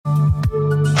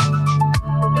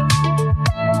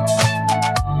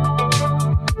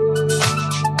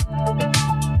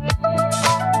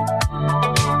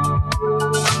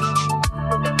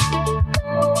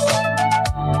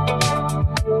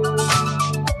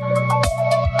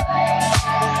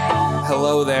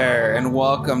Hello there, and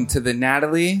welcome to the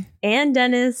Natalie and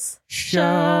Dennis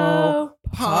Show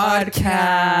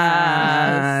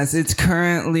Podcast. It's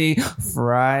currently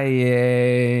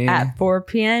Friday at 4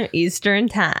 p.m. Eastern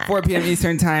Time. 4 p.m.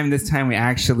 Eastern Time. This time we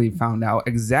actually found out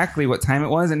exactly what time it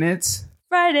was, and it's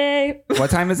Friday. What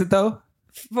time is it though?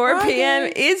 4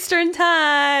 p.m. Eastern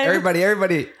Time.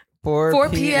 Everybody. 4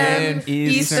 p.m.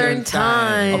 Eastern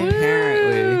Time.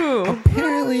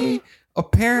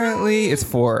 Apparently it's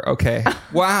 4. Okay.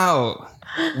 Wow.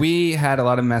 We had a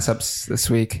lot of mess ups this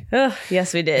week.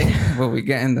 Yes, we did. Well, we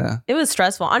get in the... It was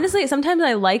stressful. Honestly, sometimes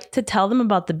I like to tell them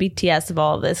about the BTS of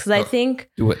all of this because I think...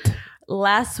 Do it.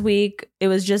 Last week, it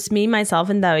was just me, myself,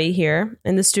 and Davi here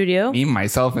in the studio. Me,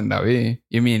 myself, and Davi?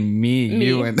 You mean me,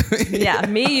 you, and Davi? Yeah,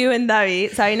 me, you, and Davi.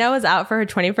 Sarina was out for her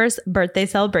 21st birthday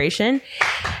celebration.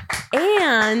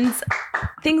 And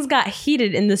things got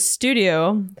heated in the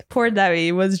studio. Poor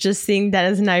Davi was just seeing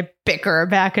Dennis and I bicker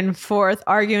back and forth,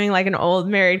 arguing like an old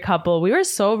married couple. We were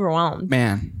so overwhelmed.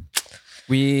 Man,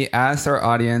 we asked our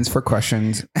audience for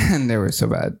questions, and they were so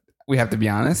bad. We have to be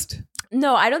honest.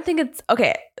 No, I don't think it's...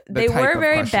 Okay. They were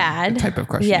very bad. The type of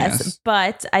question, yes.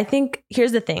 But I think,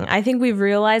 here's the thing. I think we've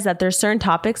realized that there's certain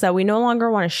topics that we no longer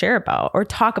want to share about or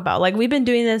talk about. Like, we've been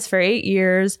doing this for 8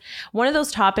 years. One of those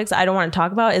topics I don't want to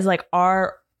talk about is like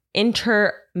our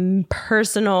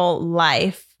interpersonal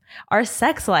life, our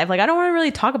sex life. Like, I don't want to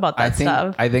really talk about that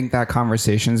stuff. I think that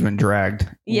conversation's been dragged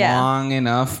long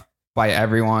enough by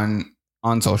everyone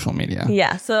on social media.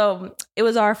 Yeah. So it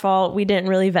was our fault. We didn't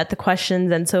really vet the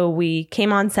questions. And so we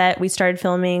came on set, we started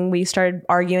filming, we started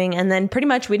arguing, and then pretty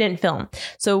much we didn't film.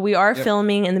 So we are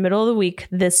filming in the middle of the week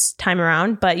this time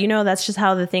around. But you know, that's just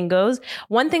how the thing goes.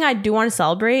 One thing I do want to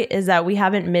celebrate is that we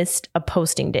haven't missed a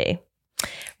posting day.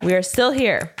 We are still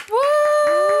here. Woo!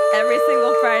 Every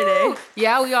single Friday.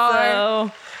 Yeah, we are.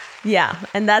 So, yeah.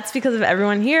 And that's because of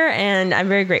everyone here. And I'm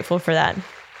very grateful for that.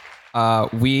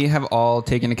 We have all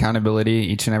taken accountability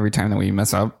each and every time that we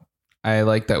mess up. I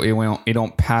like that we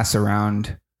don't pass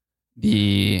around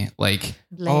the like,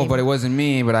 blame. Oh, but it wasn't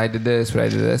me, but I did this.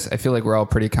 I feel like we're all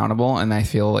pretty accountable, and I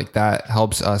feel like that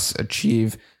helps us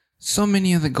achieve so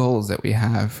many of the goals that we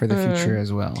have for the future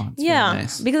as well. It's really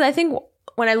nice. Because I think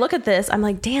when I look at this, I'm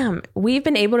like, damn, we've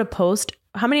been able to post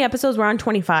how many episodes? We're on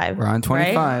 25. We're on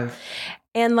 25. Right?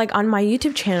 And like on my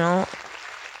YouTube channel,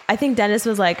 I think Dennis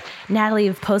was like, Natalie,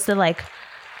 you've posted like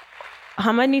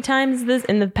how many times this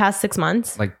in the past 6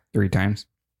 months? Like 3 times.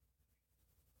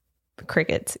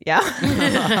 Crickets. Yeah.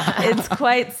 It's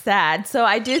quite sad. So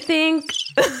I do think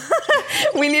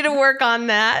we need to work on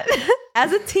that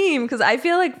as a team because I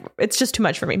feel like it's just too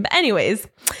much for me. But anyways,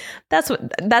 that's the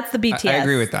BTS. I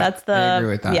agree with that. I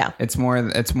agree with that. Yeah. It's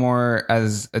more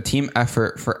as a team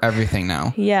effort for everything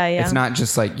now. Yeah. It's not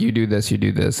just like you do this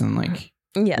and like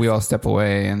we all step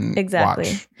away and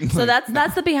watch. So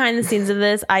that's the behind the scenes of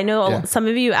this. I know some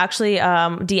of you actually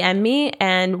DM me,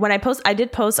 and when I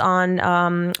did post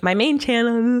on my main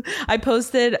channel, I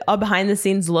posted a behind the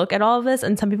scenes look at all of this,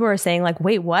 and some people are saying like,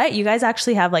 wait, what? You guys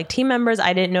actually have like team members?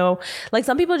 I didn't know. Like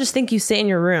some people just think you sit in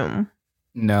your room.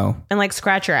 No. And like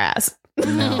scratch your ass.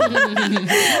 No.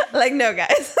 Like, no,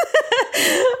 guys.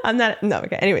 I'm not. No.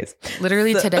 Okay. Anyways.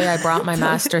 Literally today I brought my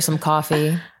master some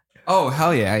coffee. Oh,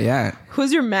 hell yeah.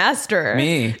 Who's your master?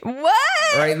 Me. What?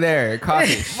 Right there.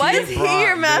 Coffee. Why is he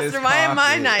your master? Why am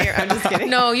I not your... I'm just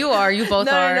kidding. No, you are. You both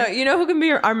are. No. You know who can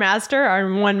be our master?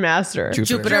 Our one master.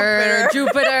 Jupiter.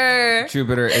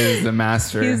 Jupiter is the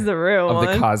master. He's the real of one.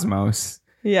 the cosmos.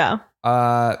 Yeah.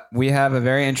 We have a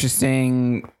very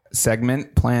interesting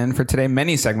segment planned for today.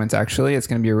 Many segments, actually. It's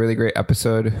going to be a really great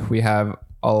episode. We have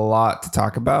a lot to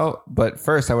talk about. But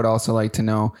first, I would also like to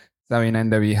know, Zawi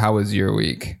and NW, how was your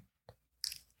week?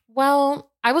 Well,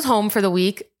 I was home for the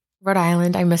week. Rhode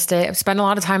Island. I missed it. I've spent a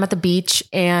lot of time at the beach,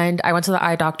 and I went to the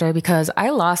eye doctor because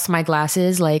I lost my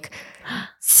glasses like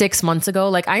 6 months ago.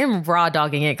 Like I am raw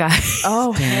dogging it, guys.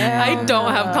 Oh, I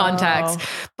don't have contacts.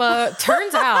 But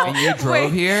turns out... And you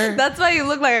drove here? That's why you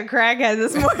look like a crackhead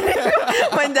this morning.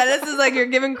 When Dennis is like, you're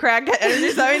giving crackhead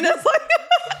energy. So I mean, that's like...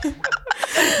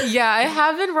 Yeah, I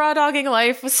have been raw dogging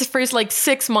life for like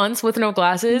 6 months with no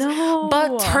glasses. No.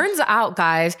 But turns out,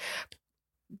 guys,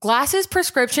 glasses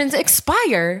prescriptions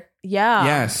expire. Yeah.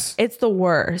 Yes. It's the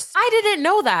worst. I didn't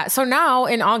know that. So now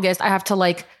in August, I have to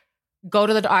like go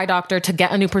to the eye doctor to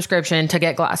get a new prescription to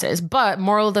get glasses. But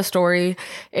moral of the story,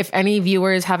 if any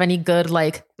viewers have any good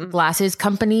like glasses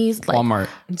companies, like Walmart,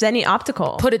 Zenny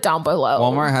Optical, put it down below.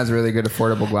 Walmart has really good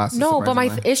affordable glasses. No, but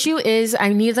my issue is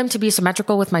I need them to be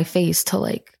symmetrical with my face to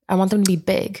like, I want them to be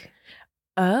big.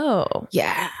 Oh.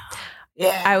 Yeah.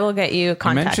 I will get you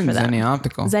contact for that. Zenny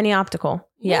Optical. Zenny Optical.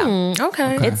 Yeah.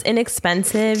 Okay. It's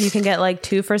inexpensive. You can get like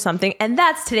 2 for something. And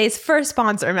that's today's first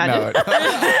sponsor. Imagine. No.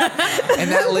 And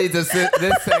that leads us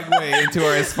this segue into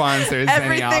our sponsors.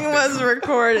 Everything was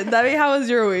recorded. Davi, how was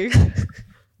your week?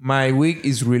 My week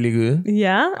is really good.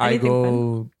 Yeah? I Anything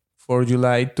go for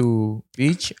July to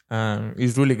beach and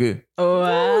it's really good.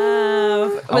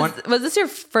 Wow. Was this your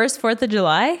first 4th of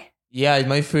July? Yeah, it's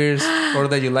my first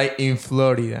 4th of July in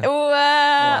Florida.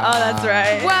 Wow. Oh, that's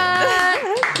right.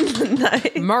 What?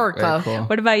 Nice. America. Cool.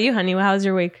 What about you, honey? How was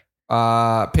your week?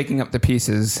 Picking up the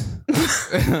pieces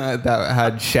that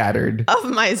had shattered Of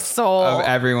my soul. of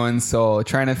everyone's soul,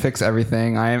 trying to fix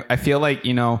everything. I feel like,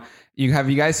 you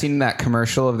guys seen that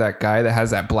commercial of that guy that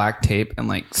has that black tape and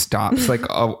like stops like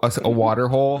a water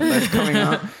hole that's coming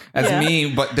out? That's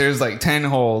me, but there's like 10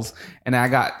 holes and I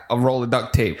got a roll of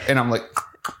duct tape and I'm like,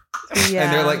 Yeah.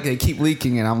 and they're like, they keep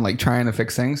leaking and I'm like trying to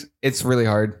fix things. It's really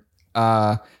hard.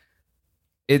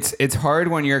 It's hard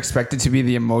when you're expected to be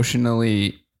the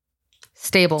emotionally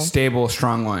Stable,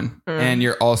 strong one, and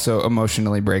you're also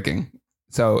emotionally breaking.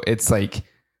 So it's like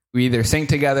we either sink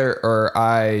together or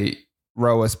I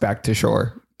row us back to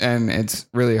shore, and it's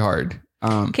really hard.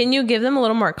 Can you give them a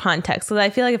little more context? Because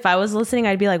I feel like if I was listening,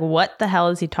 I'd be like, what the hell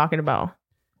is he talking about?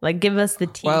 Like, give us the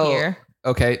tea here.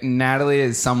 Okay, Natalie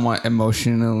is somewhat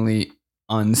emotionally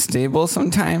unstable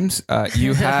sometimes.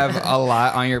 You have a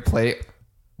lot on your plate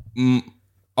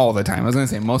all the time. I was going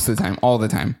to say most of the time, all the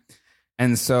time.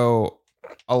 And so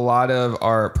a lot of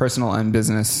our personal and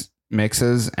business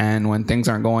mixes, and when things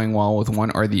aren't going well with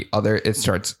one or the other, it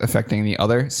starts affecting the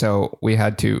other. So we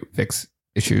had to fix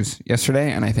issues yesterday,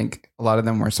 and I think a lot of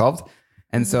them were solved.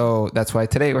 And so that's why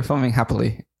today we're filming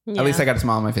happily. Yeah. At least I got a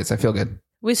smile on my face. I feel good.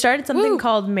 We started something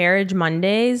called Marriage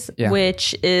Mondays,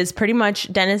 which is pretty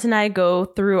much Dennis and I go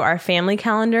through our family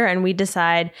calendar and we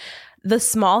decide the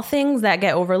small things that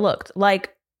get overlooked,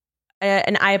 like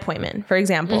an eye appointment, for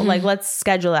example. Like, let's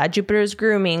schedule that. Jupiter's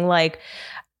grooming, like,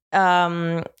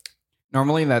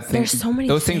 normally that thing, there's so many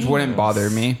those things wouldn't bother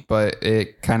me, but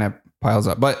it kind of piles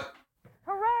up. But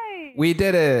we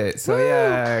did it. So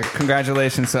yeah,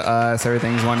 congratulations to us.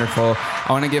 Everything's wonderful. I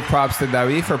want to give props to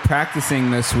David for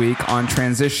practicing this week on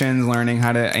transitions, learning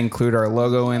how to include our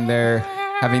logo in there,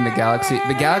 having the galaxy.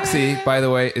 The galaxy, by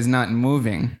the way, is not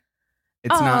moving.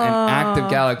 It's not an active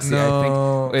galaxy.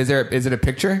 No. I think. Is it a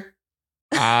picture?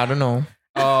 I don't know.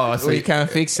 Oh, so We can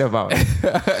fix about it.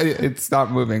 it's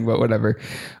not moving, but whatever.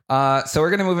 So we're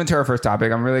going to move into our first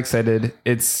topic. I'm really excited.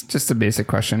 It's just a basic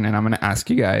question, and I'm going to ask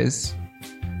you guys,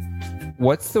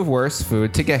 what's the worst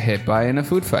food to get hit by in a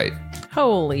food fight?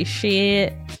 Holy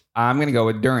shit. I'm going to go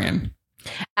with durian.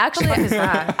 Actually,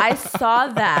 I saw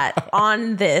that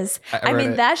on this. I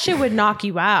mean, that shit would knock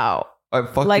you out.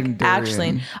 Like, durian.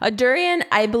 actually. A durian,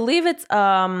 I believe it's,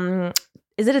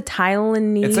 is it a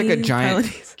Thailandese? It's like a giant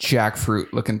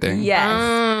jackfruit looking thing. Yes.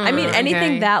 I mean,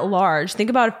 anything that large. Think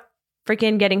about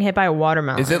freaking getting hit by a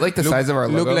watermelon. Is it like the size of our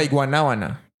logo? Look like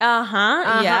guanábana.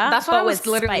 Yeah. That's what I was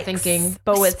literally spikes. thinking.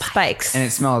 But with spikes. And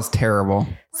it smells terrible.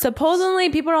 Supposedly,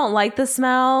 people don't like the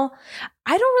smell.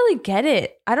 I don't really get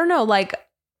it. I don't know. Like,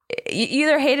 you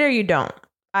either hate it or you don't.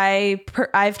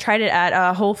 I've tried it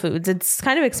at Whole Foods. It's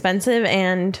kind of expensive,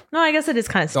 and no, I guess it is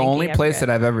kind of The stinky. only place that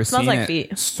I've ever seen like it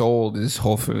feet. sold is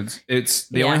Whole Foods. They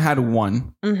Yeah. only had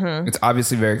one. Mm-hmm. It's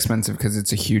obviously very expensive because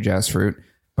it's a huge ass fruit,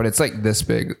 but it's like this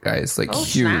big, guys. Like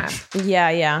huge. snap.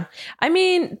 Yeah. I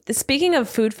mean, speaking of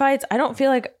food fights, I don't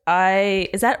feel like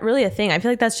is that really a thing? I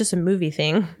feel like that's just a movie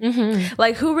thing.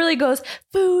 Like, who really goes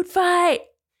food fight?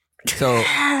 So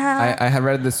I had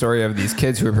read the story of these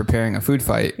kids who were preparing a food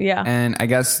fight. Yeah. And I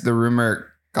guess the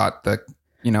rumor got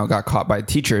caught by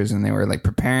teachers, and they were like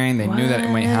preparing. They knew that it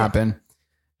might happen.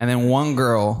 And then one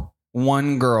girl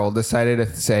decided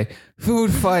to say food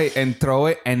fight and throw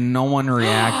it, and no one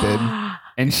reacted.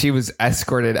 And she was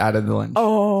escorted out of the lunch.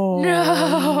 Oh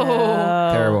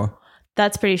no. Terrible.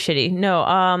 That's pretty shitty.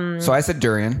 No. So I said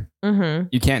durian. Mm-hmm.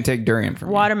 You can't take durian from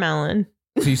me. Watermelon.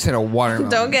 So you said a watermelon.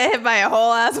 Don't get hit by a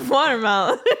whole ass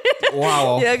watermelon.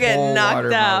 Wow. You'll get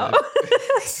knocked out.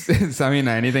 Samina,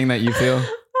 anything that you feel?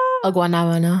 A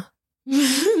guanábana.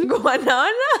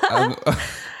 Guanana?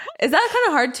 Is that kind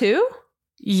of hard too?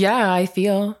 Yeah, I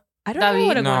feel. I don't know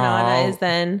what a No. guanana is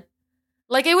then.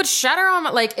 Like, it would shatter on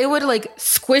my, like, it would like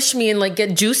squish me and like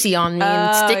get juicy on me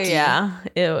and sticky. Yeah.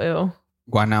 Ew.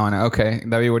 Guanajuana. Okay.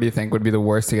 David, what do you think would be the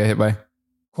worst to get hit by?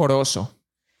 Corozo.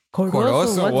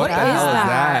 Corozo? What the hell is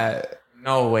that?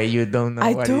 No way, you don't know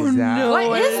I what don't is that. know.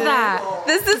 What is that?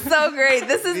 This is so great.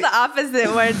 This is the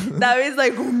opposite one. That was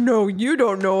like, no, you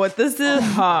don't know what this is.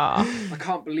 Ha.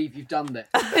 can't believe you've done this.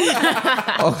 Okay.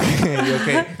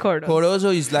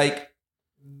 Corozo is like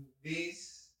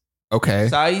this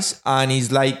size and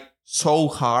it's like so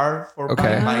hard for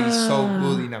pan, but it's so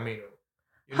good in a mirror.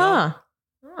 You know?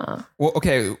 Well,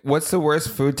 okay. What's the worst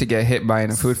food to get hit by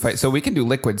in a food fight? So we can do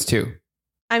liquids too.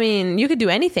 I mean, you could do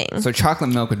anything. So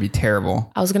chocolate milk would be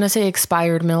terrible. I was going to say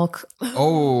expired milk.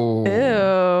 Oh.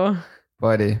 Ew.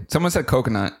 Buddy. Someone said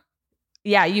coconut.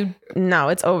 Yeah,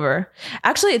 it's over.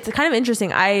 Actually, it's kind of interesting.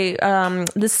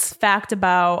 This fact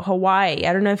about Hawaii.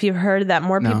 I don't know if you've heard that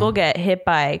more people get hit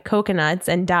by coconuts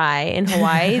and die in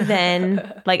Hawaii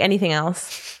than like anything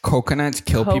else. Coconuts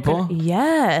kill people?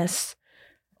 Yes.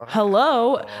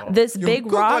 Hello, this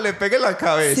big rock.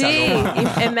 See,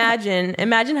 imagine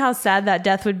how sad that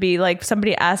death would be. Like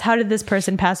somebody asked, how did this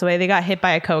person pass away? They got hit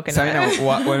by a coconut.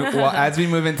 So, as we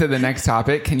move into the next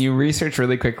topic, can you research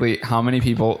really quickly how many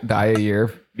people die a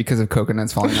year because of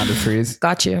coconuts falling out of trees?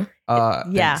 Got you.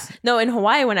 Yeah. Thanks. No, in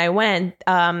Hawaii, when I went,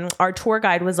 our tour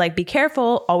guide was like, be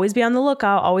careful, always be on the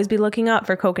lookout, always be looking up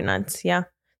for coconuts. Yeah.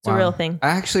 It's a real thing. I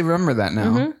actually remember that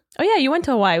now. Mm-hmm. Oh yeah, you went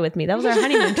to Hawaii with me. That was our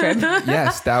honeymoon trip.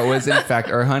 Yes, that was in fact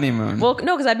our honeymoon. Well,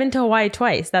 no, because I've been to Hawaii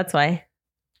twice. That's why.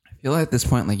 I feel at this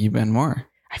point like you've been more.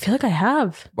 I feel like I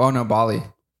have. Oh no, Bali.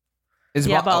 Is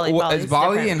Bali is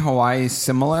Bali different. and Hawaii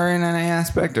similar in any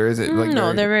aspect, or is it like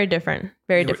no? They're very different.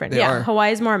 Very different. They are.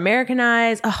 Hawaii's more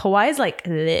Americanized. Hawaii's like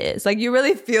this. Like you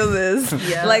really feel this.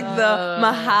 Yeah. Like the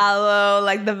mahalo,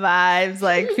 like the vibes.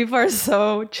 Like people are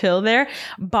so chill there.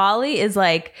 Bali is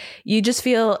like you just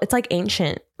feel it's like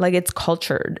ancient. Like it's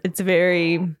cultured. It's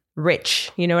very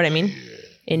rich. You know what I mean?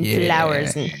 In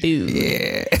flowers and food.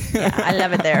 Yeah, I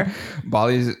love it there.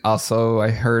 Bali's also, I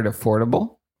heard,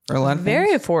 affordable.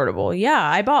 Very affordable. Yeah.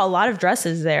 I bought a lot of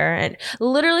dresses there and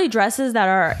literally dresses that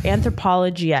are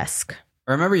anthropology-esque.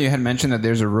 I remember you had mentioned that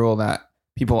there's a rule that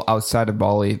people outside of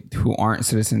Bali who aren't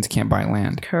citizens can't buy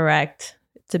land. Correct.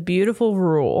 It's a beautiful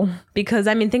rule because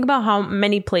I mean, think about how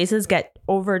many places get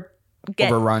overrun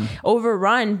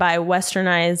by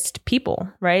westernized people,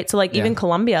 right? So like even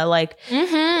Colombia, like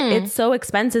it's so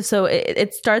expensive. So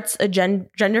it starts a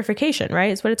gentrification, right?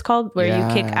 It's what it's called, where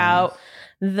you kick out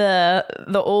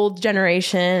the old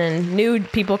generation and new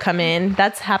people come in.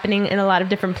 That's happening in a lot of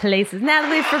different places.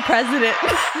 Natalie for president.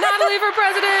 Natalie for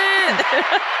president.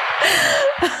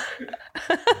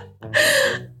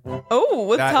 Oh,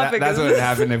 what topic that's is what this? would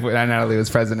happen if Natalie was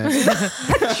president.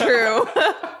 True.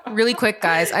 Really quick,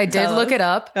 guys. I did look it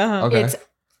up. Okay. It's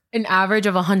an average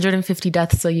of 150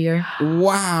 deaths a year.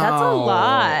 Wow. That's a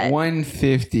lot.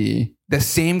 150. The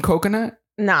same coconut?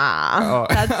 Nah.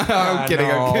 I'm kidding.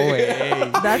 No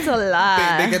way. That's a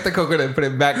lot. They get the coconut and put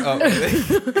it back up.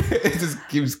 It just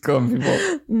keeps killing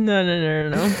people.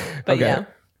 No. But yeah.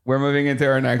 We're moving into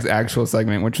our next actual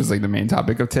segment, which is like the main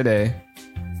topic of today.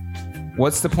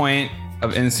 What's the point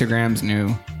of Instagram's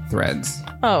new Threads?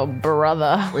 Oh,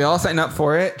 brother. We all signed up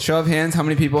for it. Show of hands, how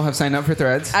many people have signed up for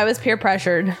Threads? I was peer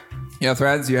pressured. You have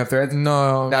Threads? You have Threads?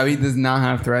 No. David does not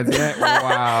have Threads yet.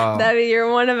 Wow. David,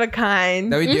 you're one of a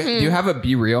kind. David, do you have a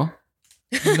Be Real?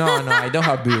 No, I don't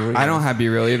have BeReal. I don't have Be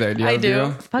Real either. Do you I have do. Be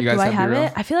Real? Fuck, You guys do I have BeReal?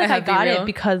 it? I feel like I I have got BeReal. it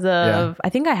because of, I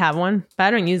think I have one, but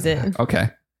I don't use it. Okay.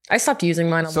 I stopped using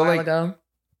mine a while ago.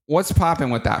 What's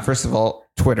popping with that? First of all,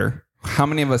 Twitter. How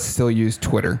many of us still use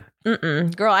Twitter?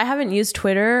 Girl, I haven't used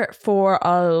Twitter for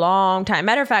a long time.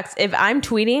 Matter of fact, if I'm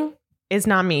tweeting, it's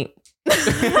not me.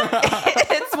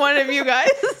 It's one of you guys.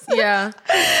 Yeah.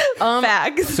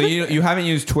 Facts. So you haven't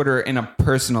used Twitter in a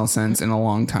personal sense in a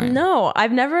long time. No,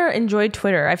 I've never enjoyed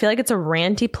Twitter. I feel like it's a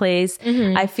ranty place.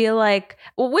 I feel like,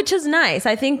 which is nice.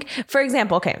 I think, for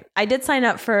example, okay, I did sign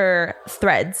up for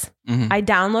Threads. I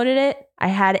downloaded it. I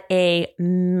had a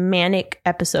manic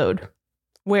episode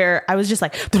where I was just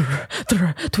like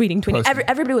tweeting.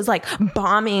 Everybody was like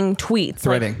bombing tweets.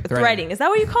 Threading. Is that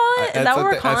what you call it? Is that what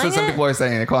we're calling it? That's what some people are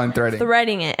saying. They're calling threading.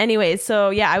 Threading it. Anyway,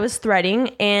 so yeah, I was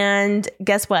threading. And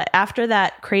guess what? After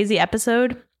that crazy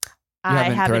episode, I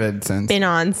haven't been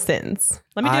on since.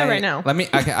 Let me do it right now.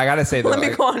 I gotta say though. Let me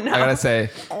go on now. I gotta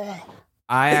say,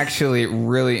 I actually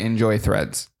really enjoy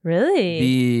Threads. Really?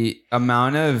 The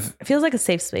amount of It feels like a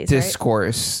safe space,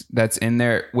 discourse that's in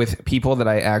there with people that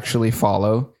I actually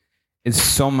follow is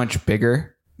so much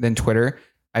bigger than Twitter.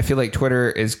 I feel like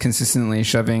Twitter is consistently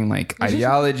shoving like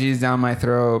ideologies down my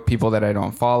throat, people that I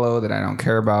don't follow, that I don't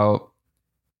care about.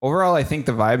 Overall, I think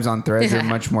the vibes on Threads are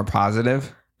much more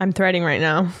positive. I'm threading right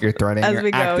now. You're threading. As You're we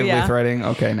go, actively yeah. threading.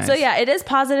 Okay, nice. So yeah, it is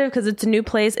positive because it's a new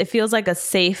place. It feels like a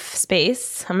safe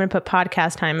space. I'm going to put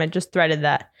podcast time. I just threaded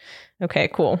that. Okay,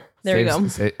 cool. There we go.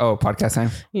 Podcast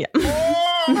time. Yeah.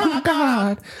 Oh my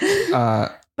God.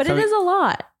 But it is a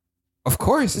lot. Of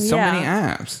course, so many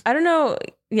apps. I don't know.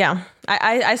 Yeah,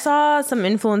 I saw some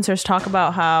influencers talk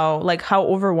about how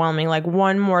overwhelming, like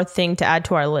one more thing to add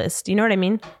to our list. You know what I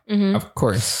mean? Mm-hmm. Of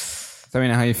course. So,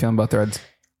 how you feeling about Threads?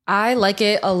 I like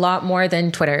it a lot more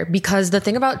than Twitter, because the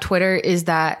thing about Twitter is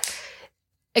that,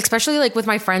 especially like with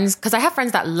my friends, because I have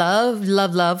friends that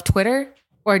love Twitter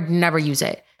or never use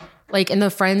it. Like, and the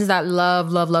friends that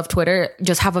love Twitter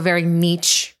just have a very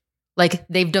niche, like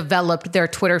they've developed their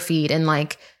Twitter feed and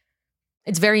like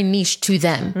it's very niche to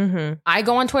them. Mm-hmm. I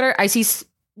go on Twitter, I see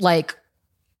like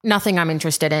nothing I'm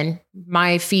interested in.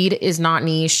 My feed is not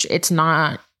niche. It's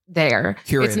not there.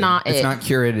 Curated. It's not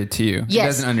curated to you. Yes. It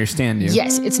doesn't understand you.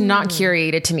 Yes, it's not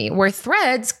curated to me. Where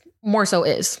Threads more so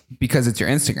is. Because it's your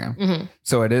Instagram. Mm-hmm.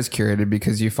 So it is curated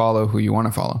because you follow who you want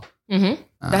to follow.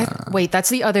 Mm-hmm. Wait, that's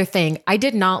the other thing. I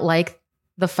did not like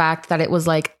the fact that it was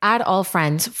like add all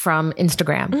friends from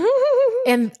Instagram.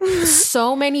 And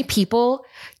so many people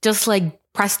just like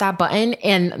press that button,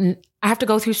 and I have to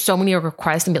go through so many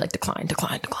requests and be like, decline.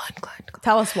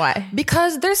 Tell us why.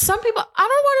 Because there's some people, I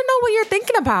don't want to know what you're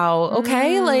thinking about.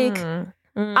 Okay.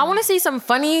 I want to see some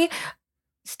funny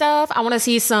stuff. I want to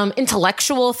see some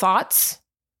intellectual thoughts.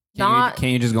 Can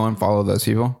you just go and follow those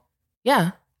people?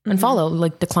 Yeah. And follow,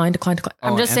 like decline.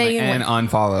 I'm just saying. And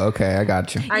unfollow. Okay, I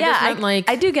got you.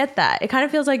 I do get that. It kind of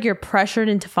feels like you're pressured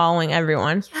into following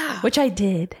everyone, which I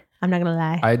did. I'm not going to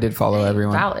lie. I did follow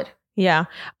everyone. Valid. Yeah.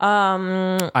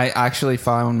 I actually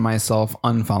found myself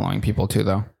unfollowing people too,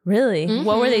 though. Really? Mm-hmm.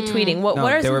 What were they tweeting? What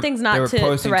are some things not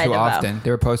to thread about? They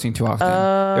were posting too often.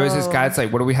 There was this guy that's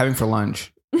like, what are we having for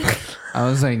lunch? I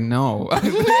was like, no.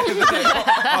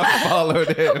 I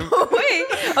followed him. Wait.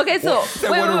 Okay, so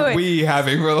what are we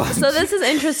having for lunch? So this is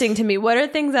interesting to me. What are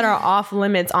things that are off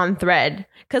limits on Thread?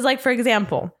 Because, like, for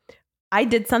example, I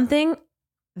did something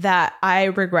that I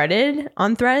regretted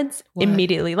on Threads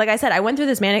immediately. Like I said, I went through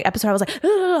this manic episode. I was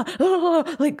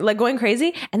like, like going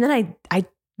crazy. And then I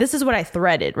this is what I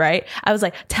threaded, right? I was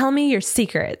like, tell me your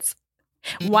secrets.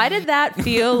 Why did that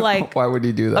feel like why would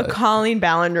you do that? A Colleen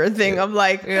Ballinger thing of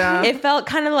like, it felt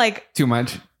kind of like too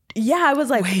much. Yeah, I was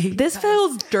like, this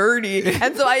feels dirty.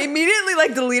 And so I immediately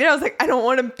like deleted it. I was like, I don't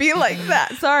want to be like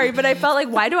that. Sorry. But I felt like,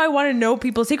 why do I want to know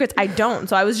people's secrets? I don't.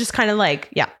 So I was just kind of like,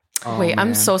 yeah. Oh, wait, man.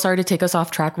 I'm so sorry to take us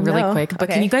off track really quick, but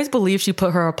can you guys believe she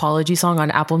put her apology song on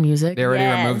Apple Music? They already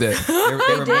removed it. They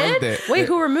removed it. Wait,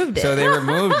 who removed it? So they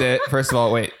removed it. First of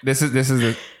all, wait, that's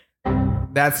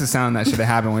the sound that should have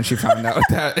happened when she found out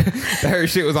that her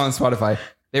shit was on Spotify.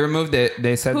 They removed it.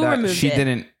 They said that she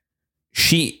didn't.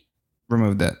 She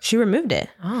removed it. She removed it.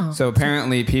 Oh. So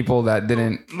apparently people that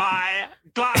didn't. Oh my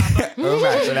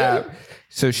God.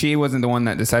 So she wasn't the one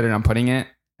that decided on putting it.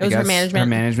 It was her management. Her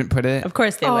management put it. Of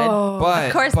course they would.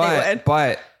 Of course they would.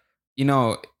 But,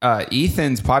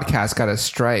 Ethan's podcast got a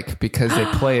strike because they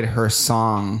played her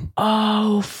song.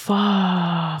 Oh,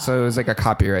 fuck. So it was like a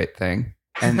copyright thing.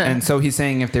 And so he's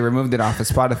saying if they removed it off of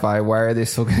Spotify, why are they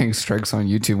still getting strikes on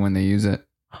YouTube when they use it?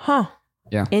 Huh.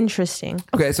 Yeah. Interesting.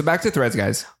 Okay, so back to Threads,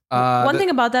 guys. One thing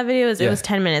about that video is it was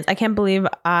 10 minutes. I can't believe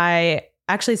I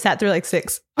actually sat through like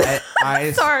 6.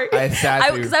 Sorry.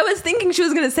 Because I was thinking she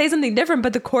was going to say something different,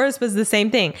 but the chorus was the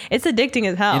same thing. It's addicting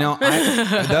as hell.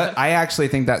 I actually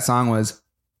think that song was...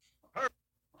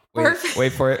 Perfect.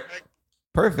 Wait for it.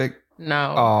 Perfect.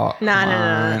 No. Oh,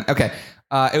 no. Okay.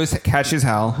 It was catchy as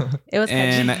hell. It was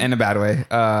catchy. In a bad way.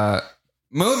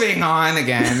 Moving on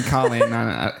again, Colleen.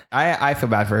 No. I feel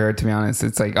bad for her, to be honest.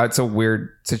 It's like, it's a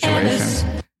weird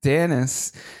situation.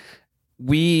 Dennis.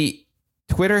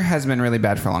 Twitter has been really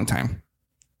bad for a long time.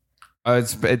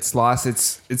 It's lost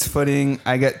its footing.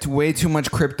 I got way too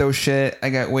much crypto shit. I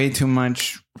got way too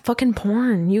much fucking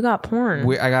porn. You got porn.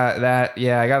 I got that.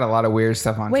 Yeah, I got a lot of weird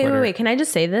stuff on Twitter. Wait. Can I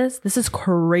just say this? This is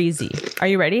crazy. Are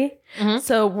you ready? Mm-hmm.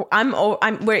 So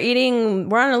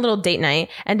we're on a little date night,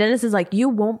 and Dennis is like, you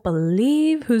won't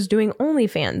believe who's doing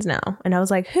OnlyFans now. And I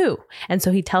was like, who? And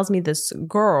so he tells me this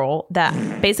girl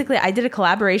that basically I did a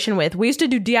collaboration with. We used to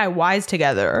do DIYs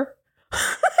together.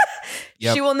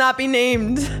 Yep. She will not be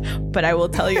named, but I will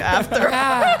tell you after.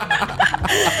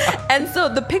 And so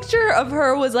the picture of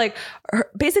her was like,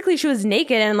 basically she was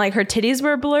naked and like her titties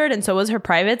were blurred, and so was her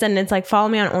privates, and it's like, follow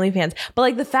me on OnlyFans. But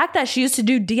like the fact that she used to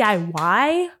do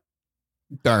DIY,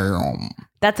 damn,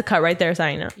 that's a cut right there,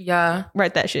 Saina. Yeah,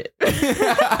 write that shit.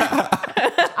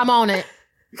 I'm on it.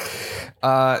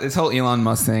 This whole Elon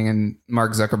Musk thing and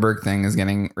Mark Zuckerberg thing is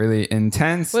getting really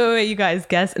intense. Wait, you guys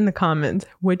guess in the comments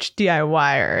which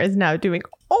DIYer is now doing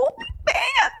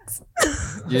OnlyFans.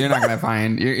 You're not gonna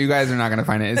find. You guys are not gonna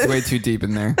find it. It's way too deep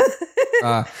in there.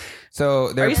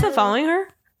 So are you still following her?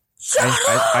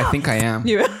 I think I am.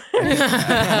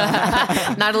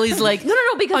 Natalie's like, no,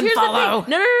 because here's the thing.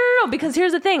 No, because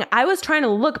here's the thing. I was trying to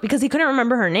look because he couldn't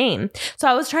remember her name. So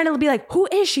I was trying to be like, who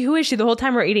is she? The whole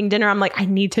time we're eating dinner, I'm like, I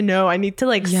need to know. I need to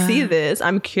like see this.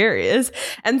 I'm curious.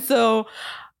 And so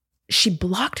she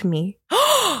blocked me.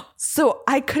 So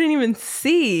I couldn't even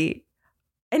see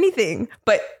anything,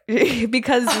 but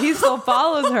because he still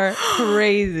follows her.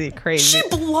 Crazy. She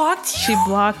blocked you? She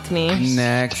blocked me.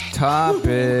 Next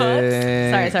topic.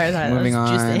 Sorry. Moving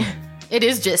on. Juicy. It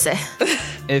is juicy.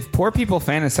 If poor people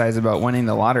fantasize about winning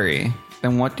the lottery,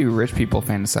 then what do rich people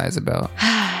fantasize about?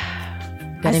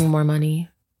 Getting more money.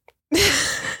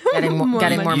 Getting more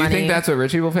money. You think that's what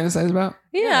rich people fantasize about?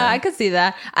 Yeah, I could see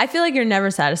that. I feel like you're never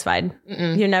satisfied.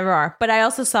 You never are. But I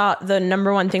also saw the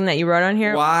number one thing that you wrote on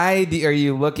here. Why are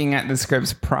you looking at the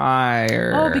scripts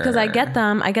prior? Oh, because I get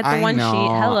them. I get the one sheet.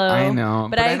 Hello. I know.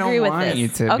 But I agree with this. You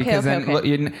to, okay, because okay, then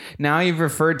okay. Now you've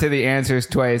referred to the answers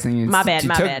twice and you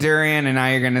took durian and now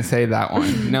you're going to say that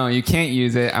one. No, you can't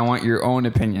use it. I want your own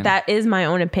opinion. That is my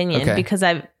own opinion because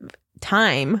I've...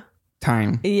 Time.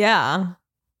 Yeah.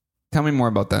 Tell me more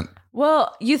about that.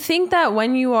 Well, you think that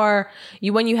when you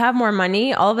have more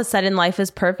money, all of a sudden life is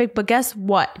perfect. But guess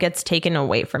what gets taken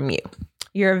away from you?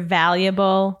 Your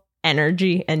valuable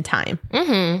energy and time.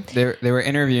 Mm-hmm. They were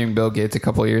interviewing Bill Gates a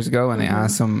couple of years ago and they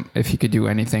asked him if he could do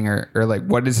anything or like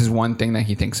what is his one thing that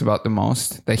he thinks about the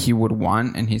most that he would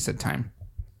want, and he said time.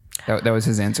 That was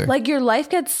his answer. Like your life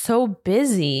gets so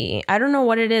busy. I don't know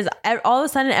what it is. All of a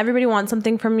sudden everybody wants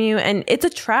something from you, and it's a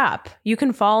trap you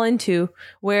can fall into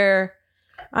where,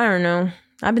 I don't know.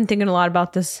 I've been thinking a lot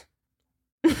about this.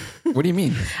 What do you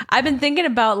mean? I've been thinking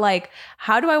about like,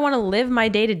 how do I want to live my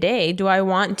day to day? Do I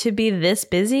want to be this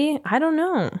busy? I don't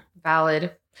know.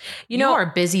 Valid. You are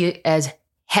busy as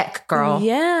heck, girl.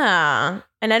 Yeah.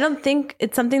 And I don't think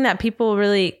it's something that people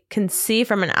really can see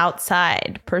from an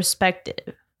outside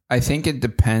perspective. I think it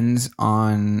depends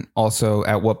on also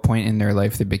at what point in their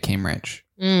life they became rich.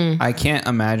 I can't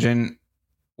imagine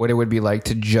what it would be like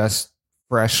to just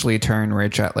freshly turn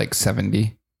rich at like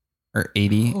 70 or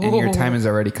 80 and your time is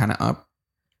already kind of up.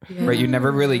 Yeah. Right? You never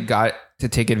really got to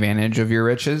take advantage of your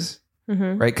riches,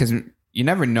 right? Because you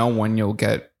never know when you'll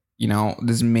get,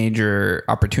 this major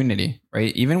opportunity,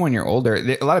 right? Even when you're older,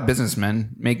 a lot of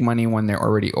businessmen make money when they're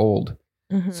already old.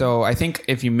 So I think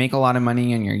if you make a lot of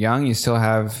money and you're young, you still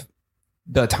have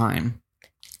the time.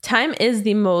 Time is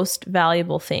the most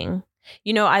valuable thing.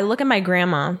 I look at my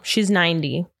grandma, she's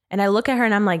 90, and I look at her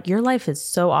and I'm like, your life is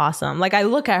so awesome. Like I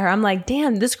look at her, I'm like,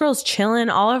 damn, this girl's chilling.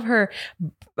 All of her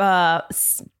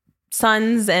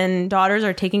sons and daughters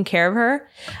are taking care of her.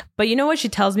 But you know what she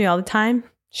tells me all the time?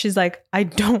 She's like, I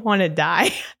don't want to die.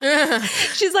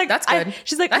 She's like, that's good.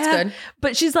 That's good.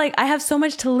 But she's like, I have so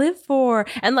much to live for.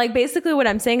 And like, basically what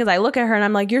I'm saying is I look at her and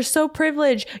I'm like, you're so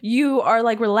privileged. You are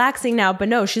like relaxing now. But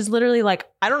no, she's literally like,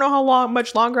 I don't know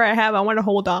much longer I have. I want to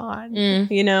hold on,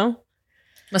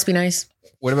 Must be nice.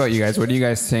 What about you guys? What do you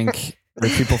guys think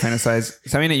rich people fantasize?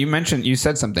 Samina, you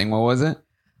said something. What was it?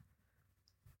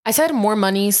 I said more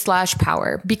money /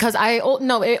 power because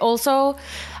it also...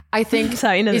 I think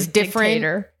is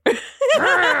different.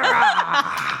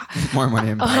 More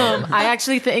money. I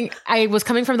actually think I was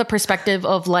coming from the perspective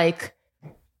of like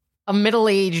a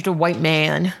middle-aged white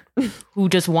man who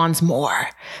just wants more.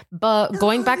 But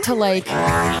going back to like,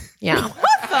 yeah.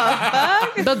 What the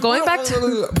fuck? But going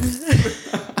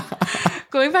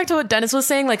back to what Dennis was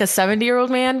saying, like a 70-year-old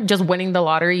man just winning the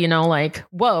lottery, like,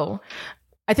 whoa.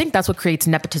 I think that's what creates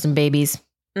nepotism babies.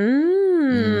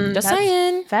 Just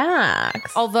saying.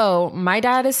 Facts. Although my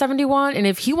dad is 71, and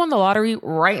if he won the lottery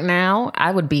right now,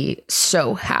 I would be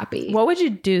so happy. What would you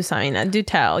do, Samina? Do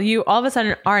tell. You all of a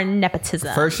sudden are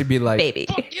nepotism. First, you'd be like, baby.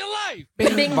 Fuck your life.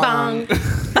 Bing bong.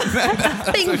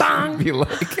 Bing bong. Be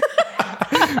like,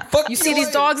 you see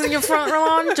these dogs in your front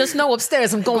lawn? Just know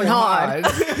upstairs I'm going hard.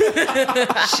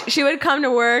 She would come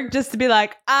to work just to be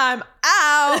like, I'm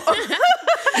out.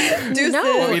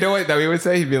 No. You know what that we would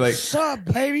say? He'd be like, what's up,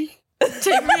 baby?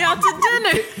 Take me out to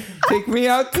dinner. Take me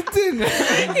out to dinner.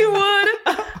 You would.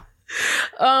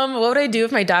 What would I do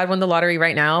if my dad won the lottery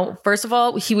right now? First of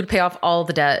all, he would pay off all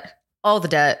the debt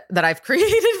that I've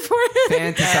created for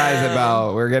him. Fantasize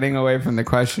about. We're getting away from the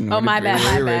question. Oh, my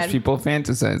bad. Rich people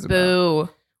fantasize about. Boo.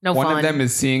 No One fun. of them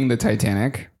is seeing the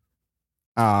Titanic.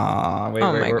 Wait,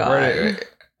 my God.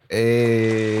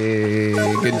 Hey,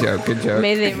 good joke.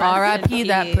 R.I.P.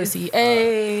 that pussy.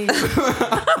 Hey.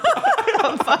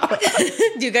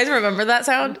 Do you guys remember that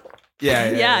sound?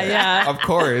 Yeah. Of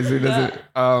course. Who doesn't?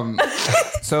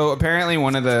 So apparently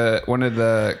one of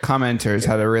the commenters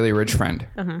had a really rich friend.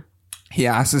 He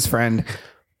asked his friend,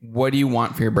 "What do you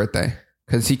want for your birthday?"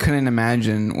 because he couldn't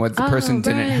imagine what the person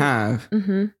didn't have.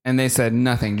 Mm-hmm. And they said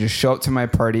nothing. Just show up to my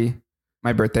party,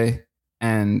 my birthday,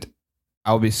 and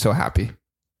I'll be so happy.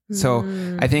 So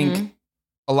I think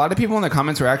a lot of people in the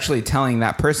comments were actually telling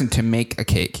that person to make a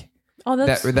cake. Oh,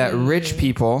 that rich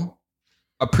people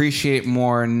appreciate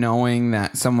more knowing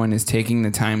that someone is taking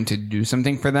the time to do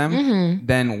something for them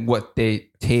than what they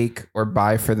take or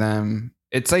buy for them.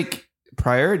 It's like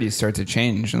priorities start to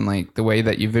change and like the way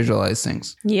that you visualize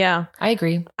things. Yeah, I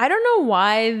agree. I don't know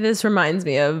why this reminds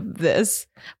me of this,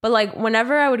 but like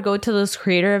whenever I would go to those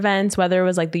creator events, whether it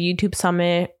was like the YouTube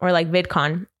Summit or like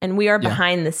VidCon, and we are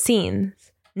behind the scenes,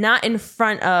 not in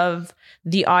front of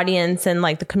the audience and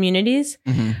like the communities,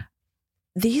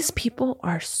 these people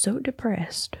are so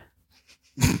depressed.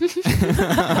 The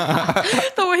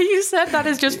way you said that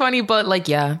is just funny, but like,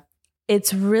 yeah.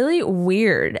 It's really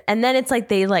weird. And then it's like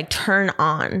they like turn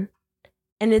on.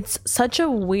 And it's such a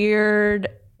weird...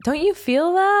 Don't you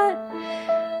feel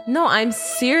that? No, I'm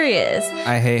serious.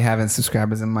 I hate having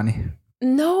subscribers and money.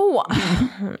 No.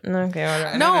 Okay,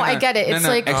 whatever. No, I get it. It's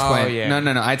like... Explain. Oh, yeah.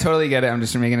 No. I totally get it. I'm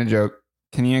just making a joke.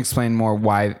 Can you explain more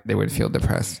why they would feel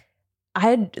depressed?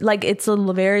 It's a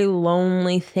very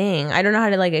lonely thing. I don't know how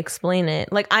to like explain it.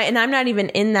 I'm not even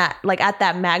in that, like at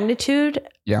that magnitude.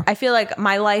 Yeah. I feel like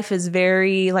my life is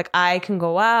very like, I can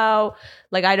go out,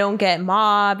 like I don't get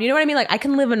mobbed. You know what I mean? Like I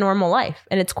can live a normal life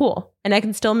and it's cool. And I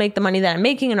can still make the money that I'm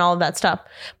making and all of that stuff.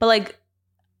 But like,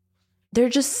 they're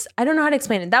just, I don't know how to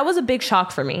explain it. That was a big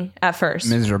shock for me at first.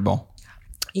 Miserable.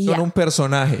 Yeah. Son un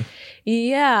personaje.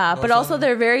 Yeah, but also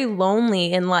they're very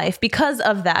lonely in life because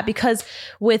of that. Because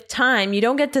with time, you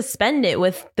don't get to spend it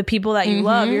with the people that you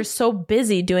love. You're so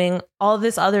busy doing all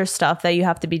this other stuff that you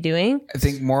have to be doing. I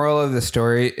think moral of the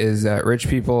story is that rich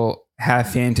people have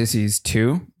fantasies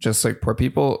too, just like poor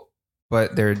people,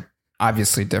 but they're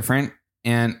obviously different.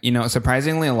 And, you know,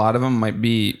 surprisingly, a lot of them might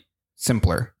be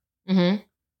simpler.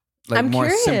 Like I'm more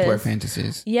curious. Simpler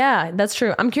fantasies. Yeah, that's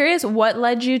true. I'm curious, what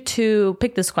led you to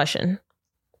pick this question? Mm-hmm.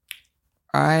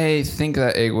 I think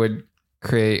that it would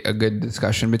create a good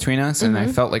discussion between us. And I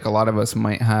felt like a lot of us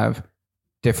might have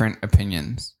different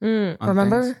opinions.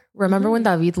 Remember when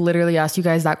David literally asked you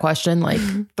guys that question like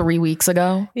 3 weeks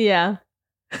ago? Yeah.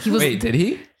 Wait, did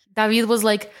he? David was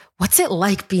like, what's it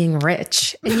like being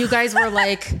rich? And you guys were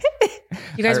like,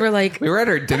 we were at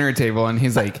our dinner table and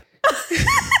he's like,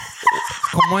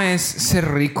 ¿Cómo es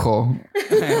ser rico?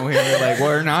 And we were like,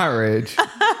 we're not rich.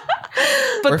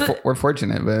 But we're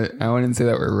fortunate, but I wouldn't say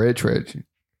that we're rich.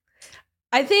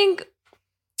 I think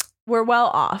we're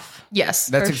well off. Yes.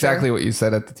 That's exactly what you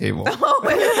said at the table.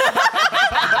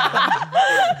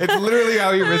 It's literally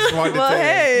how you responded to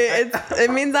it.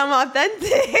 It means I'm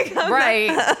authentic.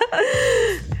 Right.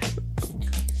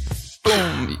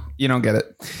 Boom. You don't get it.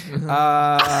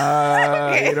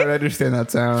 Okay. You don't understand that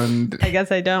sound. I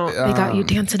guess I don't. They got you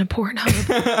dancing a Pornhub.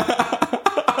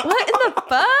 What in the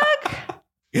fuck?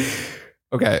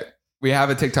 Okay. We have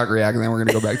a TikTok react and then we're going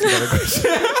to go back to the other question.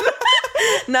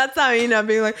 Not Samina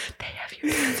being like, they have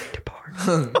you dancing to porn.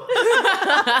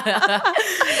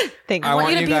 I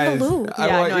want you guys,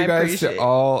 I guys to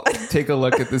all take a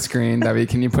look at the screen. David,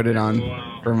 can you put it on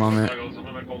for a moment?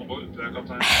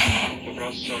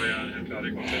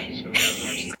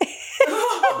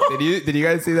 Did you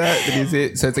guys see that? Did you see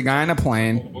it? So it's a guy on a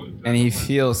plane and he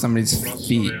feels somebody's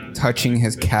feet touching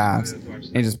his calves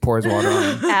and he just pours water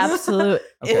on him. Absolute.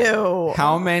 Okay. Ew.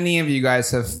 How many of you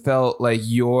guys have felt like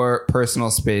your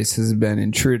personal space has been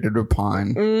intruded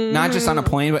upon? Not just on a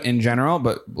plane, but in general.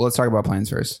 But let's talk about planes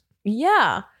first.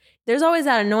 Yeah. There's always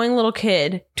that annoying little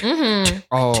kid.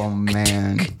 Oh,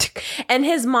 man. And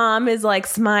his mom is like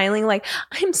smiling like,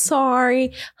 I'm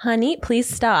sorry, honey, please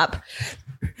stop.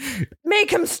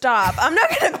 Make him stop. I'm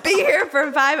not going to be here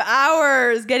for 5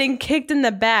 hours getting kicked in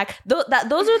the back. Those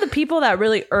are the people that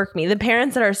really irk me. The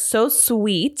parents that are so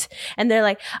sweet and they're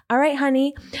like, all right,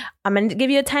 honey, I'm going to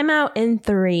give you a timeout in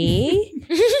 3,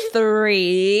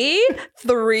 3.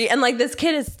 And like this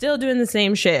kid is still doing the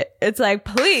same shit. It's like,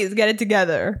 please get it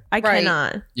together. I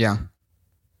cannot. Yeah.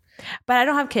 But I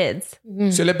don't have kids.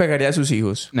 ¿Se le pegaría a sus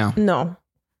hijos? No.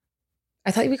 I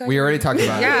thought you guys... We already talked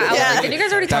about it. Yeah. Did you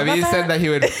guys already talk about that? David said that he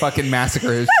would fucking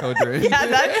massacre his children. Yeah,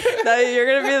 that you're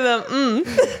going to be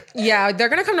the... Yeah, they're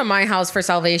going to come to my house for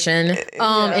salvation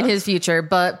in his future.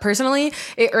 But personally,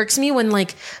 it irks me when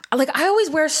like I always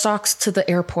wear socks to the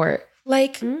airport.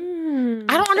 Like, I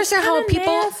don't understand how people...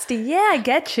 Nasty. Yeah, I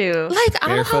get you. Like, I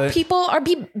don't know how people are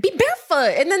be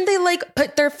barefoot. And then they like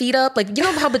put their feet up. Like, you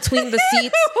know how between the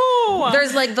seats,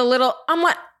 there's like the little... I'm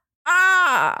like,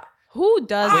 Who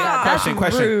does that? That's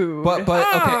Question. rude. But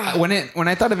okay, when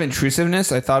I thought of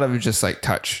intrusiveness, I thought of just like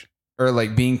touch or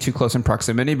like being too close in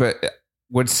proximity, but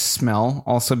would smell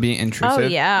also be intrusive? Oh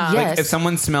yeah. Yes. Like if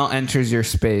someone's smell enters your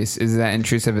space, is that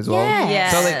intrusive as well?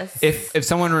 Yes. So like if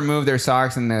someone removed their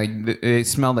socks and they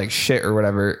smelled like shit or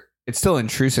whatever, it's still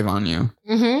intrusive on you.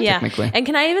 Mm-hmm. Yeah. Technically. And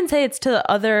can I even say it's to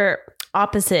the other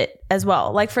opposite as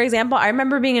well? Like, for example, I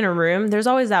remember being in a room. There's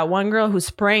always that one girl who's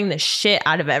spraying the shit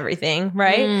out of everything,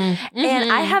 right? Mm-hmm.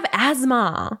 And I have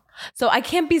asthma. So I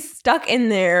can't be stuck in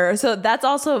there. So that's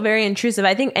also very intrusive.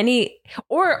 I think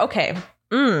okay.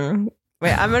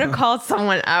 Wait, I'm going to call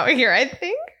someone out here, I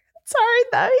think. Sorry,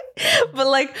 that. But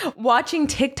like watching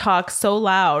TikTok so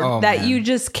loud that you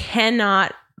just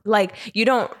cannot, like, you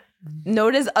don't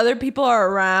notice other people are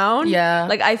around. Yeah.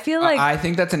 Like, I feel like I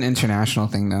think that's an international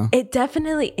thing though. it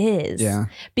definitely is. Yeah.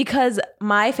 Because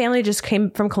my family just came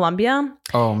from Colombia.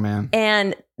 Oh man.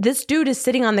 And this dude is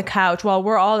sitting on the couch while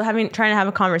we're all trying to have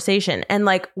a conversation. And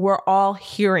like, we're all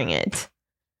hearing it.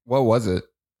 What was it?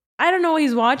 I don't know what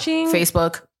he's watching.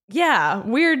 Facebook. Yeah.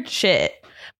 Weird shit.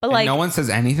 But And like, no one says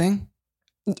anything?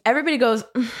 everybody goes,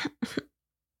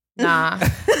 Nah.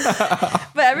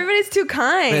 but everybody's too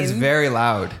kind. It's very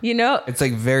loud. You know? It's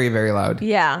like very, very loud.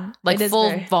 Yeah. Like it is full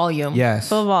very- volume. Yes.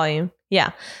 Full volume.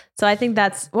 Yeah. So I think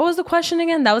that's, what was the question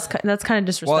again? That's kind of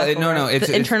disrespectful. No, right? it's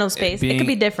The internal space. It could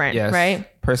be different, yes, right?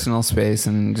 Personal space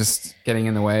and just getting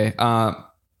in the way.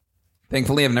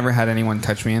 Thankfully, I've never had anyone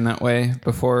touch me in that way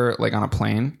before, like on a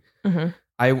plane. Mm-hmm.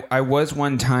 I was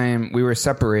one time, we were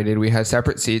separated. We had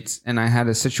separate seats and I had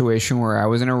a situation where I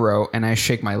was in a row and I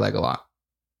shake my leg a lot.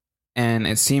 And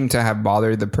it seemed to have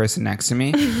bothered the person next to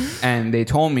me. And they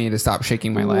told me to stop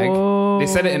shaking my leg. Whoa. They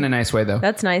said it in a nice way though.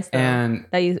 That's nice though. And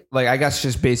like, I guess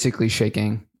just basically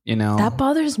shaking, you know. That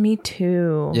bothers me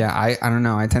too. Yeah, I don't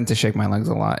know. I tend to shake my legs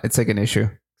a lot. It's like an issue.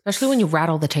 Especially when you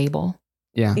rattle the table.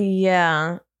 Yeah.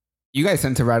 Yeah. You guys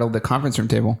tend to rattle the conference room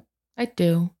table. I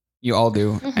do. You all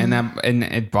do. Mm-hmm. And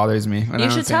it bothers me. You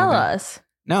should tell us.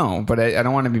 No, but I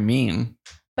don't want to be mean.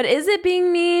 But is it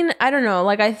being mean? I don't know.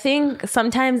 Like, I think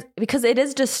sometimes because it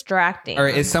is distracting. Or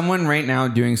is someone right now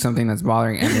doing something that's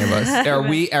bothering any of us?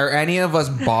 Are any of us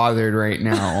bothered right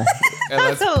now?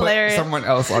 Let's hilarious. put someone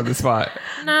else on the spot.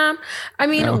 Nah. I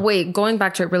mean, No. wait, going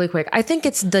back to it really quick. I think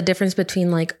it's the difference between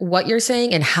like what you're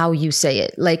saying and how you say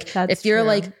it. Like That's if you're true.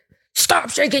 like, stop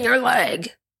shaking your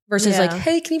leg versus Yeah. like,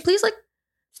 hey, can you please like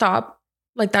stop?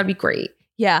 Like that'd be great.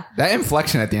 Yeah. That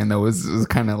inflection at the end though was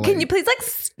kind of like. Can you please like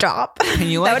stop? Can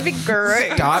you like That would be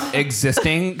great. stop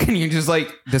existing? Can you just like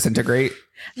disintegrate?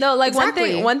 No, like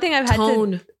Exactly. one thing I've had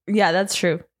Tone. to. Yeah, that's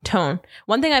true. Tone.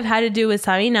 One thing I've had to do with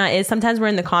Sabina is sometimes we're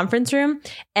in the conference room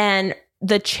and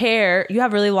the chair, you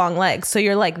have really long legs. So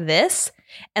you're like this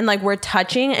and like we're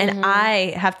touching and Mhm.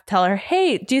 I have to tell her,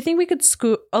 hey, do you think we could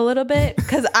scoot a little bit?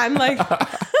 Because I'm like,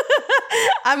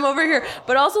 I'm over here.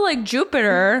 But also like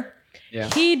Jupiter,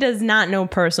 he does not know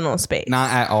personal space.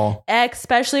 Not at all.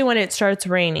 Especially when it starts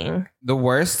raining. The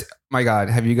worst. My God,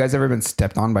 have you guys ever been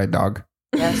stepped on by a dog?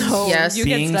 Yes. No, Yes. you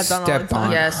get Being stepped on all the stepped time.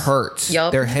 on Yes. hurts.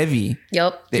 Yup. They're heavy.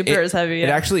 Yep. Jupiter is heavy. It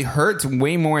Yeah. actually hurts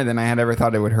way more than I had ever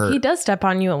thought it would hurt. He does step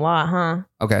on you a lot, huh?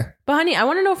 Okay. But honey, I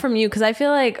want to know from you because I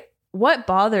feel like what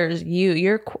bothers you?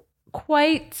 You're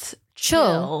quite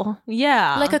chill.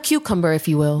 Yeah. Like a cucumber, if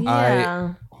you will.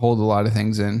 yeah. Hold a lot of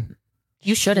things in.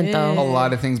 You shouldn't A though.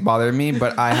 lot of things bother me,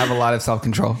 but I have a lot of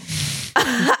self-control.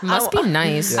 Must be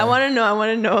nice. I want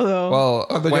to know though. Well,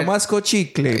 Cuando yo when- masco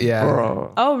chicle, Yeah.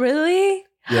 bro. Oh, really?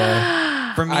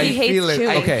 Yeah. For me, he hates feel it.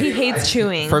 chewing. Okay. He hates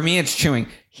chewing. for me, it's chewing.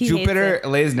 He hates Jupiter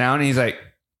lays down and he's like,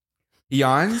 he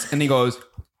yawns and he goes,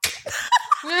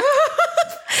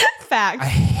 Facts. I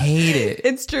hate it.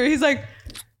 It's true. He's like,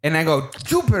 And I go,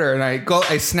 Jupiter. And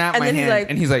I snap And my then he's hand like-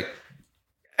 and he's like,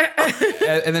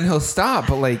 and then he'll stop.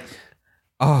 But like,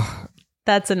 oh,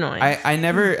 that's annoying. I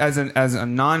never, as a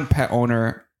non-pet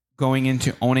owner going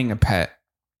into owning a pet,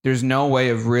 there's no way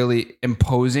of really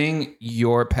imposing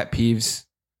your pet peeves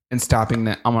and stopping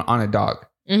them on a dog.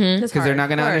 Mm-hmm. It's Because they're hard, not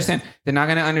going to of course. understand. They're not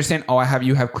going to understand. Oh,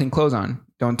 you have clean clothes on.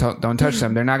 Don't touch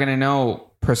them. They're not going to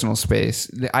know personal space.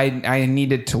 I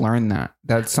needed to learn that.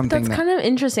 That's something That's kind of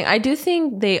interesting. I do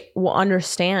think they will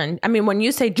understand. I mean, when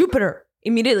you say Jupiter,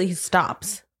 immediately he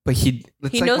stops. But it's He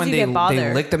like knows when you they get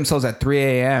bothered. lick themselves at 3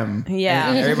 a.m. Yeah.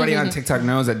 And everybody on TikTok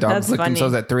knows that dogs That's lick funny.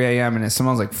 themselves at 3 a.m. and it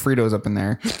smells like Fritos up in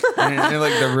there. And they're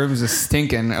like the room's just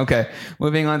stinking. Okay,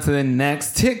 moving on to the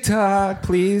next TikTok,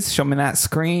 please. Show me that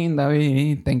screen,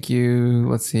 David. Thank you.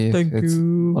 Let's see if it's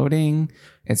loading.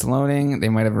 It's loading. They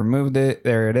might have removed it.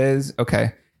 There it is.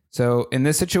 Okay. So in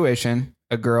this situation,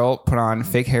 a girl put on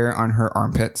fake hair on her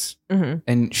armpits,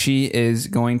 and she is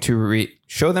going to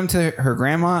show them to her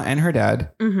grandma and her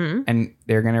dad, and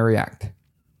they're going to react.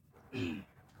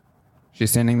 She's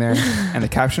standing there, and the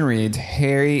caption reads,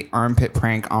 "Hairy armpit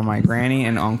prank on my granny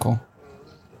and uncle."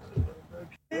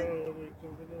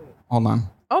 Hold on.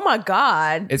 Oh my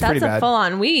God. It's That's pretty a bad.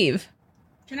 full-on weave.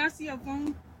 Can I see your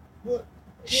phone? What?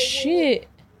 Shit.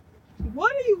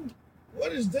 What are you?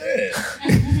 What is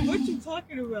that? What you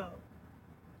talking about?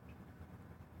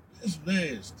 It's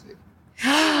nasty.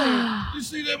 You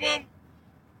see that, Mom?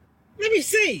 Let me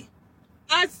see.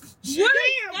 Damn,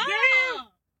 Damn.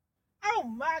 Oh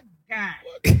my God.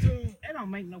 What the? That don't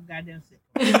make no goddamn sense.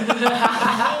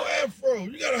 No afro.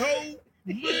 You got a hoe?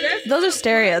 Those are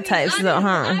stereotypes, though,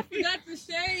 huh? I forgot to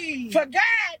shave. Forgot?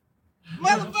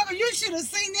 Motherfucker, you should have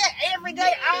seen that every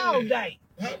day, all day.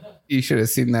 You should have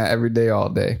seen that every day, all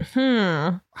day.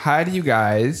 How do you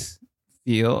guys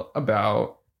feel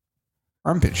about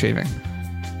armpit shaving?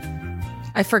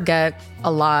 I forget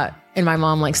a lot, and my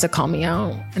mom likes to call me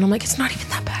out, and I'm like, it's not even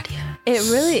that bad yet.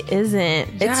 It really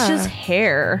isn't. It's Yeah. just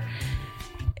hair.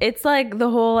 It's like the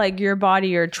whole like your body,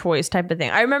 your choice type of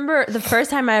thing. I remember the first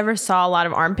time I ever saw a lot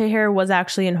of armpit hair was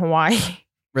actually in Hawaii.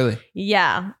 Really?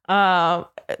 Yeah.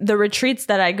 The retreats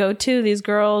that I go to, these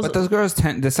girls. But those girls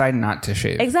decide not to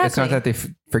shave. Exactly. It's not that they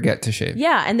forget to shave.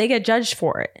 Yeah, and they get judged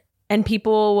for it. And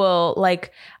people will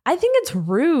like, I think it's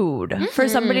rude for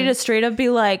somebody to straight up be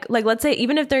like, let's say,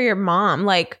 even if they're your mom,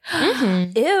 like,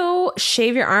 ew,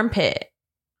 shave your armpit.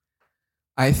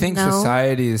 I think No.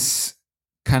 society is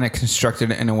kind of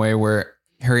constructed in a way where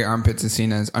hairy armpits is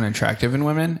seen as unattractive in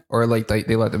women, or like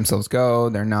they let themselves go.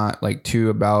 They're not like too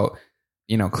about,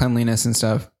 cleanliness and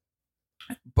stuff.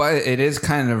 But it is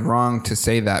kind of wrong to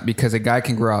say that, because a guy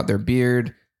can grow out their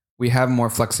beard. We have more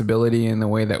flexibility in the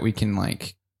way that we can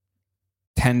like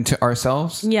tend to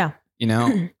ourselves. Yeah.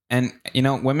 And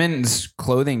women's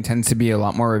clothing tends to be a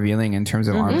lot more revealing in terms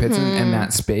of armpits in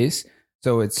that space.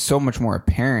 So it's so much more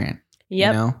apparent.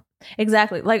 Yep.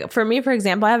 Exactly. Like for me, for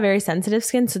example, I have very sensitive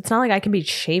skin, so it's not like I can be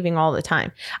shaving all the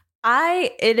time.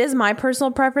 It is my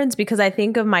personal preference because I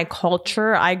think of my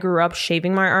culture. I grew up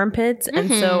shaving my armpits, and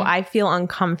so I feel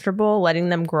uncomfortable letting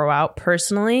them grow out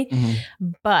personally.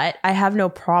 But I have no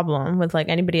problem with like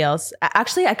anybody else.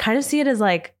 Actually, I kind of see it as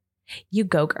like, you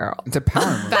go, girl. It's a power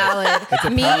move. Valid.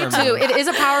 Me too. It is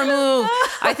a power move.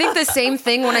 I think the same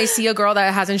thing when I see a girl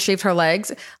that hasn't shaved her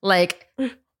legs, like,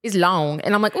 is long.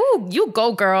 And I'm like, ooh, you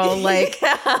go, girl. Like,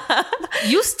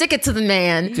 you stick it to the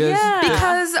man.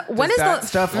 Because when is that the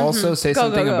stuff also say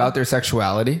something about their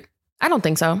sexuality? I don't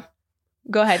think so.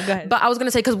 Go ahead. But I was going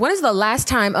to say, because when is the last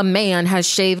time a man has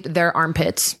shaved their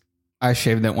armpits? I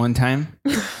shaved it one time.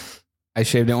 And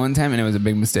it was a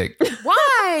big mistake.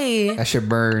 Why? That shit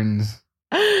burns.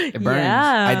 It burns.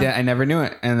 Yeah. I never knew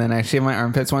it. And then I shaved my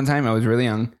armpits one time. I was really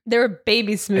young. They were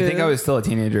baby smooth. I think I was still a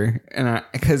teenager. And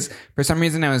because for some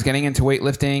reason I was getting into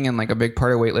weightlifting, and like a big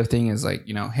part of weightlifting is like,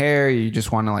 hair. You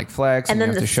just want to like flex and then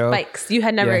you have the to show. spikes. You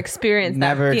had never experienced that.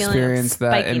 Never feeling of experienced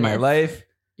that in my spikiness. life.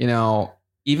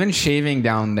 Even shaving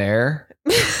down there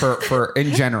for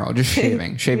in general, just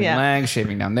shaving legs,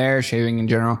 shaving down there, shaving in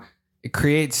general, it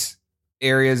creates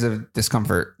areas of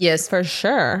discomfort. Yes, for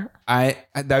sure.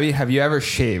 David, have you ever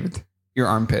shaved your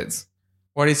armpits?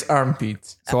 What is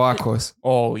armpits? Sobacos.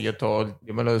 Oh, yo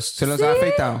me los... Se los ha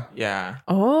afeitado. Yeah.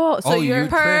 Oh, so you're you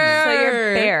trim it. So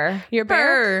you're bare. You're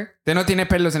bare. Usted no tiene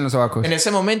pelos en los sobacos. En ese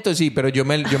momento sí, pero yo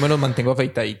me los mantengo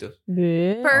afeitaditos.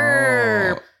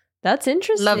 Burp. That's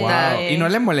interesting. Love Wow. that. ¿Y no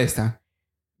le molesta?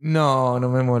 No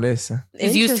me molesta.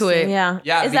 He's used to it. Yeah.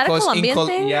 Yeah, Is that a because Colombian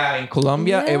thing? Yeah, in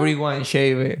Colombia, Yeah. everyone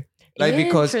shave it. Like,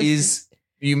 because Interesting.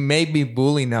 you may be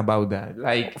bullying about that.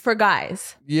 Like, For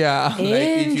guys. yeah, like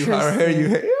if you have hair, you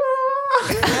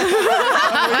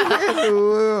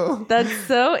That's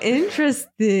so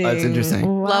interesting. That's interesting.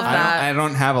 Wow. Love that. I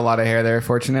don't have a lot of hair there,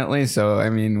 fortunately. So, I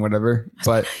mean, whatever.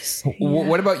 But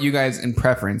what about you guys in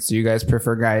preference? Do you guys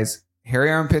prefer guys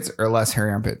hairy armpits or less hairy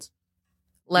armpits?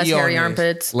 Less Be hairy honest.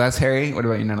 armpits. Less hairy? What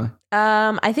about you, Natalie?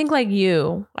 I think like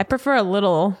you. I prefer a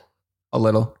little. A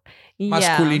little.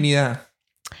 masculinidad.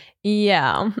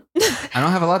 Yeah. I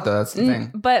don't have a lot though. That's the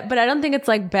thing. But I don't think it's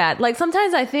like bad. Like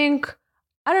sometimes I think,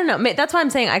 I don't know. That's why I'm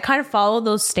saying I kind of follow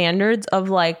those standards of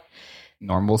like,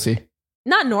 Normalcy.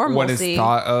 not normalcy. What is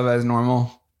thought of as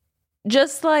normal?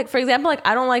 Just like, for example, like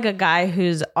I don't like a guy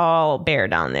who's all bare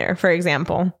down there, for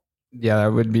example. Yeah,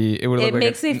 that would be. It would. It look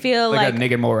makes like me feel a like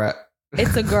naked mole rat.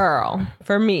 it's a girl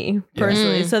for me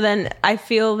personally. Mm. So then I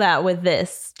feel that with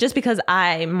this, just because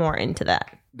I'm more into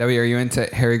that. Debbie, are you into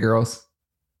hairy girls?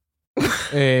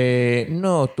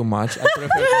 No, too much.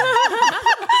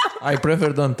 I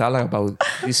prefer don't talk about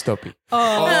this topic.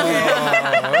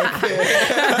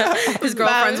 His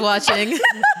girlfriend's watching.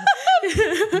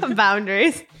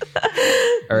 Boundaries.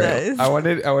 All right. Nice. I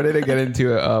wanted to get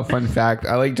into a fun fact.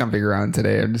 I like jumping around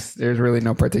today. There's really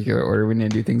no particular order we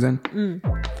need to do things in.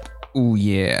 Ooh,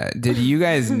 yeah. Did you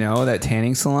guys know that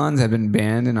tanning salons have been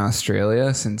banned in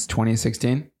Australia since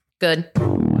 2016? Good.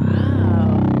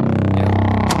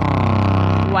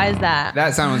 Why is that?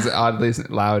 That sound was oddly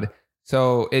loud.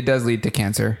 So it does lead to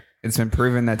cancer. It's been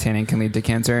proven that tanning can lead to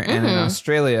cancer. And in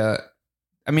Australia,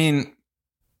 I mean,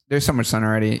 there's so much sun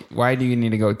already. Why do you need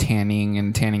to go tanning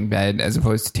in tanning bed as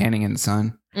opposed to tanning in the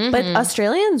sun? But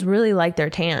Australians really like their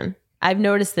tan. I've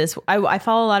noticed this. I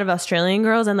follow a lot of Australian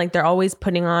girls, and like they're always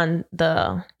putting on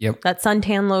that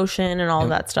suntan lotion and all of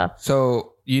that stuff.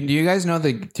 So do you guys know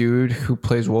the dude who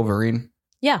plays Wolverine?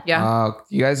 Yeah.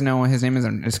 You guys know what his name is?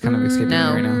 I'm just kind of escaping me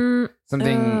right now.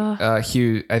 Something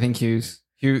Hugh. I think Hugh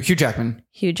Jackman.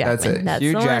 Hugh Jackman. That's it.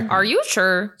 Hugh Jackman. Are you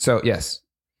sure? So yes.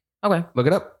 Okay. Look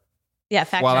it up. Yeah,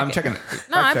 fact While check I'm it. checking it.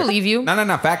 No, I believe you.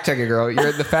 No. Fact check it, girl.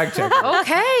 You're the fact checker.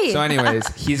 Okay. So anyways,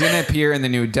 he's going to appear in the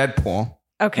new Deadpool.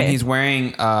 Okay. And he's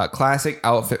wearing a classic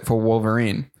outfit for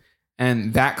Wolverine.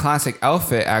 And that classic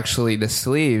outfit, actually, the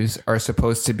sleeves are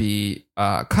supposed to be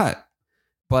cut.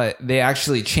 But they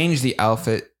actually changed the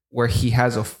outfit where he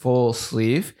has a full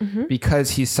sleeve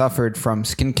because he suffered from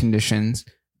skin conditions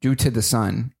due to the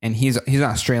sun. And he's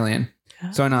Australian.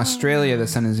 So in Australia, the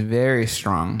sun is very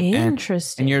strong.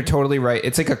 Interesting. And you're totally right.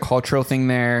 It's like a cultural thing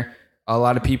there. A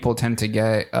lot of people tend to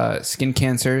get skin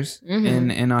cancers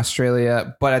in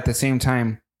Australia. But at the same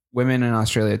time, women in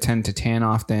Australia tend to tan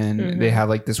often. They have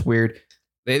like this weird,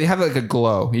 they have like a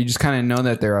glow. You just kind of know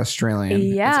that they're Australian.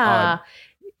 Yeah.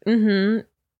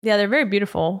 Yeah, they're very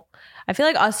beautiful. I feel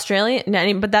like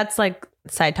Australian, but that's like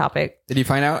side topic. Did you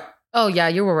find out? Oh, yeah,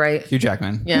 you were right. Hugh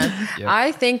Jackman. Yeah.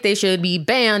 I think they should be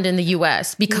banned in the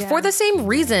US because for the same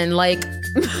reason, like...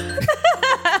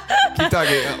 Keep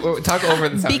talking. Talk over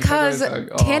the sound. Because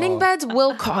tanning beds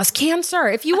will cause cancer.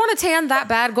 If you want to tan that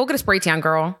bad, go get a spray tan,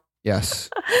 girl. Yes.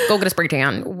 Go get a spray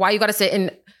tan. Why you got to sit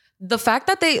in... The fact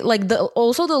that they, like,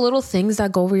 also the little things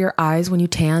that go over your eyes when you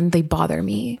tan, they bother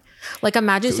me. Like,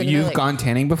 imagine sitting You've there, like, gone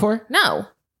tanning before? No.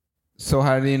 So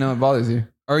how do you know it bothers you?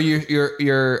 Or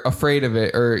you're afraid of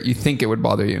it, or you think it would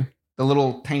bother you? The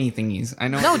little tiny thingies. I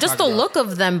know. No, just the look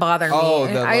of them bother me.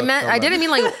 I didn't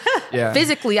mean like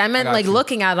physically. I meant like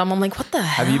looking at them. I'm like, what the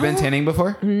hell? Have you been tanning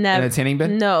before? Never. In a tanning bed?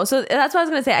 No. So that's what I was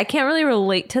going to say. I can't really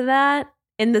relate to that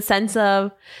in the sense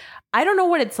of, I don't know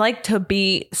what it's like to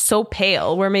be so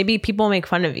pale where maybe people make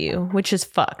fun of you, which is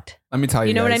fucked. Let me tell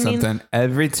you, know guys what I mean? something.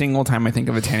 Every single time I think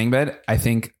of a tanning bed, I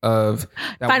think of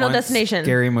that Final one Destination.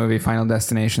 Scary movie, Final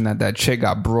Destination, that chick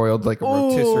got broiled like a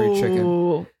rotisserie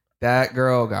chicken. That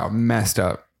girl got messed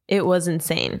up. It was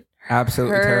insane.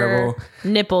 Absolutely Her terrible.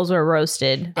 Nipples were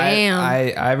roasted. Damn. I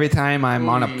every time I'm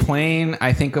on a plane,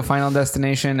 I think of Final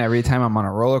Destination. Every time I'm on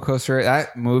a roller coaster,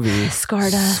 that movie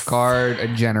Scarred us. Scarred a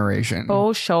generation.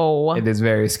 Oh, show. It is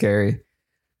very scary.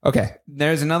 Okay,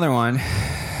 there's another one.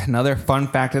 Another fun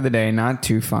fact of the day. Not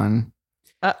too fun,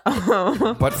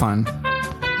 but fun.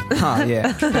 Huh,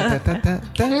 yeah.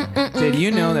 Did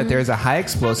you know that there's a high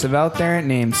explosive out there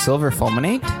named silver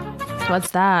fulminate?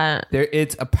 What's that?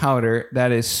 It's a powder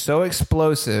that is so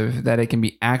explosive that it can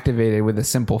be activated with a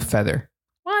simple feather.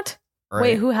 What? Right?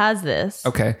 Wait, who has this?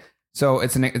 Okay, so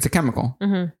it's a chemical.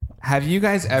 Have you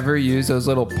guys ever used those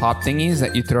little pop thingies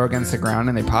that you throw against the ground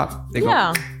and they pop? They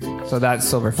go. So that's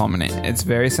silver fulminate. It's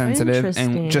very sensitive,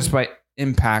 and just by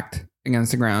impact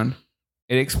against the ground,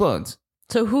 it explodes.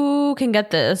 So who can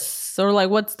get this? Or like,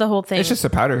 what's the whole thing? It's just a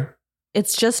powder.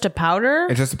 It's just a powder?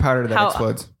 It's just a powder that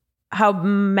explodes. How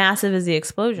massive is the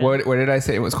explosion? What did I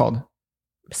say it was called?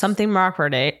 Something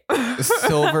Markfordate.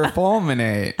 Silver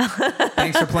fulminate.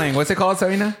 Thanks for playing. What's it called,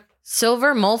 Sarina?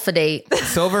 Silver mulfidate.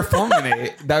 Silver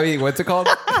fulminate. What's it called?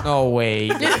 No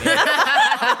way.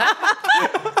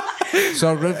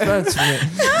 So that's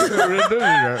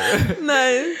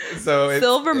Nice. So it's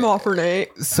Silver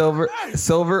Markfordate. silver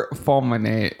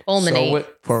fulminate. Fulminate.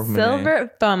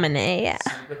 Silver fulminate.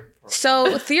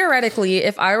 So theoretically,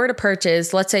 if I were to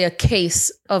purchase, let's say, a case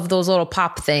of those little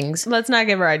pop things. Let's not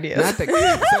give her ideas. So,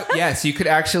 yes, you could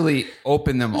actually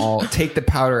open them all, take the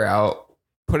powder out,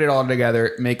 put it all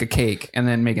together, make a cake, and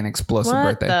then make an explosive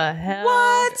What birthday. the hell?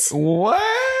 What?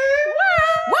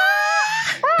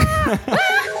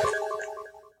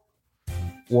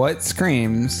 What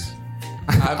screams?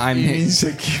 I'm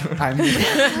insecure.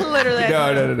 Literally.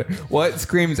 No. What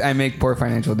screams? I make poor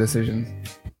financial decisions.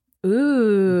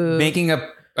 Ooh. Making a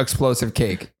explosive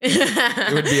cake.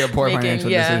 It would be a poor financial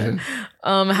decision.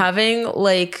 Having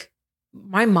like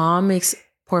my mom makes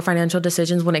poor financial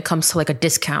decisions when it comes to like a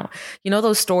discount. You know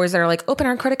those stores that are like, open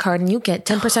our credit card and you get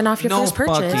 10% off your first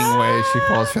purchase. No fucking way she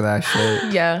falls for that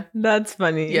shit. Yeah. That's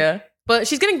funny. Yeah. But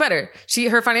she's getting better.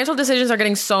 Her financial decisions are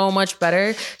getting so much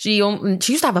better. She used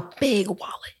to have a big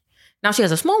wallet. Now she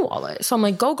has a small wallet. So I'm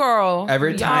like, go girl.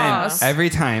 Every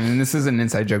time, and this is an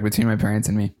inside joke between my parents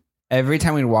and me. Every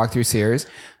time we'd walk through Sears,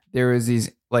 there was these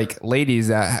like ladies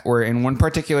that were in one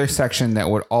particular section that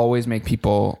would always make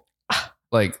people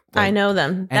like I know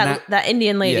them. That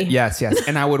Indian lady. Yes.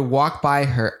 And I would walk by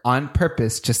her on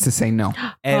purpose just to say no.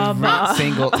 Every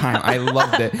single time. I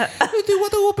loved it. Hey, do you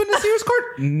want to open the Sears card?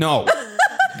 No.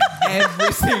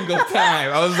 Every single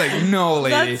time. I was like, no,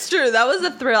 lady. That's true. That was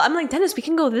a thrill. I'm like, Dennis, we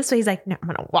can go this way. He's like, no, I'm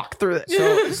gonna walk through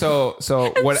it. So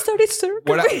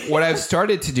what I've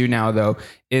started to do now though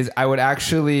is I would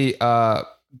actually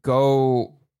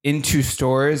go into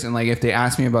stores and like if they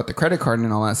ask me about the credit card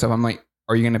and all that stuff, I'm like,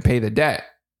 are you gonna pay the debt?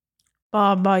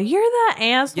 Baba, you're that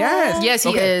asshole. Yes,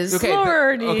 he is.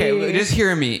 Okay, just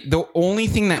hear me. The only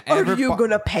thing that are you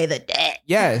gonna pay the debt?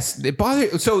 Yes, it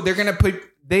bothers. So they're gonna put.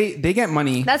 They get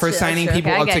money for signing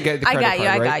people up to get the credit card,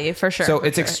 I got you for sure. So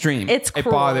it's extreme. It's cruel.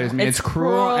 It bothers me. It's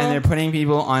cruel, and they're putting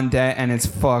people on debt, and it's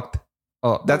fucked.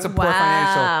 Oh, that's a poor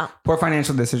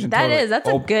financial decision. That's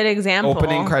a good example.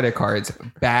 Opening credit cards,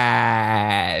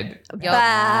 bad.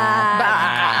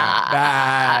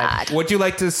 Would you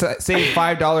like to save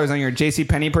 $5 on your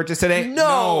JCPenney purchase today?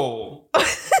 No.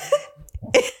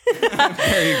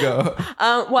 There you go.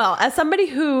 Well, as somebody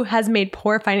who has made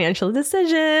poor financial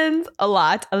decisions a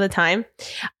lot of the time,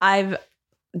 I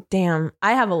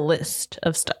have a list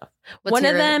of stuff. One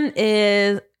of them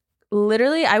is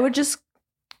literally I would just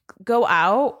go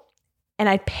out and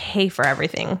I'd pay for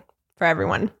everything for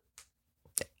everyone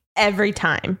every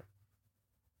time.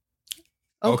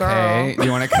 Okay, girl.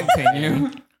 You want to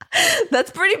continue? That's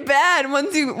pretty bad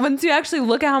once you actually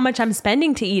look at how much I'm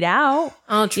spending to eat out.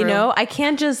 Oh, true. You know, I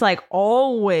can't just like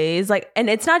always like, and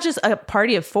it's not just a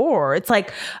party of 4. It's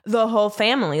like the whole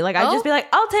family. Like I'd just be like,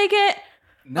 I'll take it.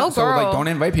 No, so girl. like don't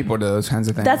invite people to those kinds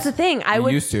of things. That's the thing. I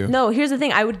would used to. No, here's the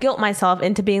thing. I would guilt myself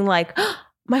into being like,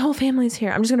 my whole family's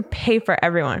here. I'm just going to pay for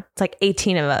everyone. It's like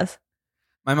 18 of us.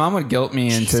 My mom would guilt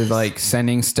me into like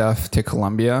sending stuff to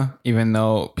Colombia, even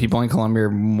though people in Colombia are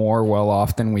more well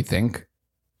off than we think.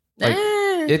 Like,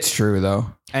 it's true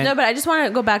though. And no, but I just want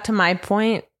to go back to my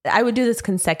point. I would do this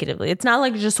consecutively. It's not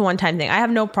like just a one-time thing. I have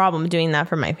no problem doing that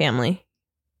for my family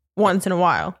once in a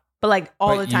while, but like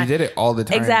all the time. You did it all the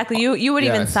time. Exactly. You would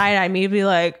even side-eye me. You'd be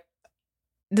like,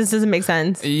 this doesn't make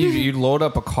sense. You'd load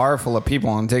up a car full of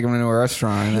people and take them into a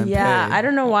restaurant. And then pay. I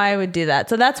don't know why I would do that.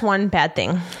 So that's one bad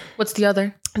thing. What's the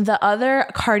other? The other,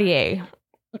 Cartier.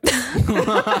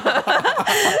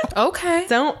 Okay.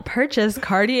 Don't purchase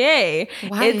Cartier.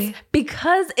 Why? It's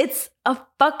because it's a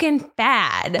fucking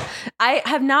fad. I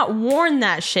have not worn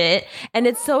that shit and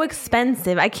it's so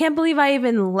expensive. I can't believe I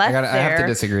even left there. I have to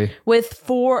disagree. With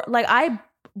 4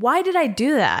 why did I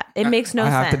do that? It makes no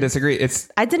sense. I have to disagree.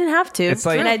 I didn't have to. It's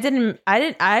like, and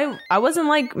I wasn't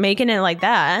like making it like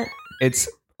that. It's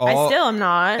all, I still am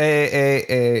not.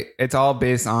 It's all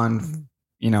based on,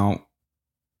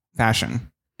 fashion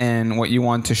and what you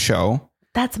want to show.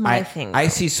 That's my thing. I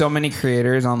see so many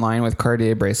creators online with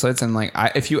Cartier bracelets, and like,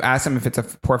 if you ask them if it's a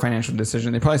poor financial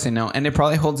decision, they probably say no, and it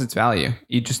probably holds its value.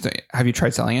 Have you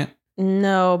tried selling it?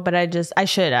 No, but I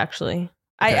should actually.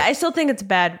 Okay. I still think it's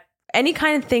bad. Any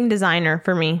kind of thing designer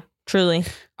for me, truly.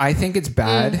 I think it's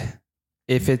bad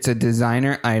if it's a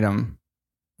designer item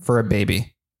for a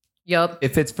baby. Yup.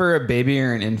 If it's for a baby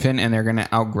or an infant and they're going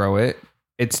to outgrow it,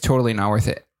 it's totally not worth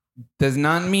it. Does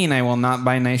not mean I will not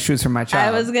buy nice shoes for my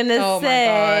child. I was going to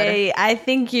say, I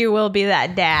think you will be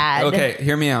that dad. Okay,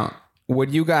 hear me out.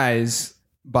 Would you guys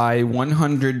buy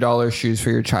 $100 shoes for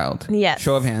your child? Yes.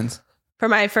 Show of hands. For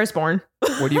my firstborn.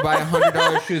 Would you buy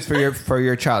 $100 shoes for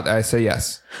your child? I say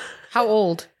yes. How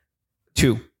old?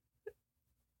 2.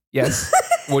 Yes.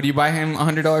 Would you buy him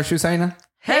 $100 shoes, Aina?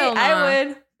 Hey, I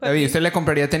would. David, ¿usted le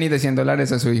compraría tenis de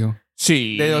 $100 a su hijo?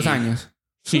 Sí. De 2 años.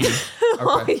 Sí. Okay.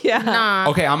 Oh, yeah. Nah.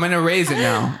 Okay, I'm going to raise it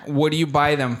now. Would you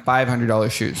buy them $500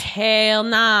 shoes? Hell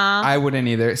nah. I wouldn't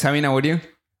either. Sabina, would you?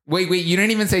 Wait, you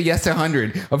didn't even say yes to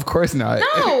 100. Of course not.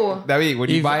 No. David, would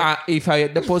you buy? If I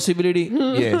had the possibility,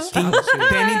 yes. Tenis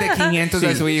de 500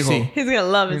 a su hijo. Sí. He's going to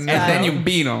love his And child. then you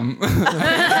beat him.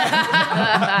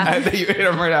 And then you hit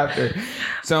him right after.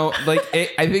 So, like,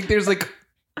 I think there's like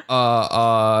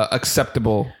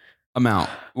acceptable amount.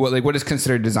 What is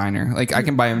considered designer? Like, I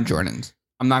can buy him Jordans.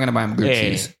 I'm not gonna buy him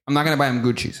Gucci's. Yeah. I'm not gonna buy him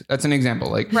Gucci's. That's an example.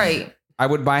 Like, right. I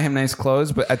would buy him nice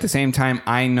clothes, but at the same time,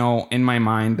 I know in my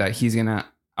mind that he's gonna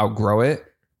outgrow it.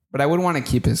 But I would want to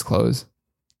keep his clothes.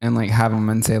 and like have them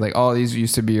and say like, "Oh, these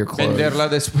used to be your clothes." Venderla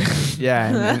después.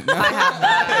 Yeah. I have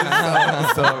that.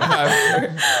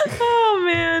 Oh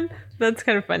man, that's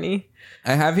kind of funny.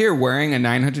 I have here wearing a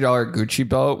 $900 Gucci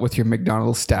belt with your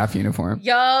McDonald's staff uniform.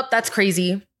 Yup, that's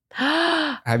crazy.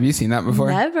 Have you seen that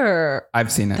before? Never. I've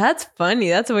seen it. That's funny.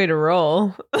 That's a way to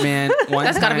roll. Man,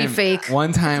 That's gotta be fake.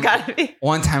 One time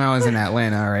I was in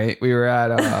Atlanta, right? We were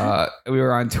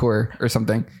on tour or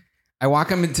something. I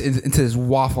walk into this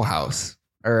Waffle House.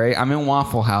 All right. I'm in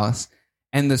Waffle House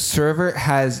and the server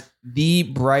has the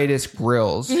brightest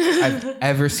grills I've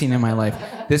ever seen in my life.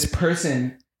 This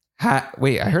person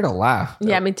wait, I heard a laugh.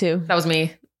 Yeah, me too. That was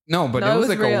me. No, but it was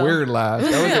like real. a weird laugh.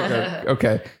 That was like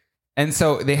okay. And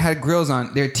so they had grills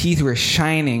on. Their teeth were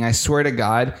shining. I swear to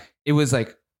God, it was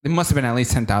like it must have been at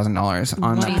least $10,000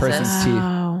 on that person's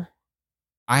teeth.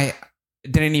 I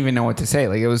didn't even know what to say.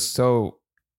 Like it was so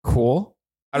cool.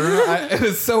 I don't know. It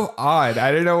was so odd.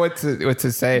 I didn't know what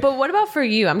to say. But what about for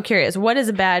you? I'm curious. What is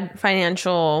a bad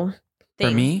financial thing?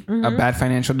 For me, a bad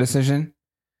financial decision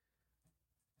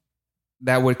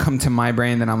that would come to my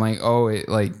brain that I'm like, oh,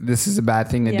 this is a bad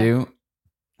thing to do.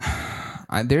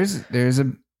 There's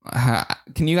a.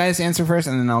 Can you guys answer first,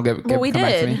 and then I'll get come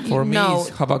back to me? For me, it's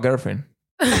have a girlfriend.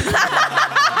 No.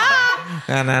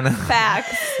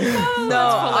 Facts. No,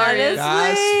 honestly,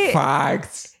 that's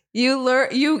facts.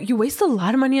 You waste a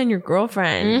lot of money on your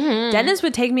girlfriend. Mm-hmm. Dennis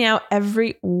would take me out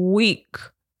every week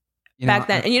back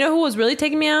then, and you know who was really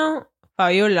taking me out?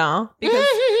 Fabiola, because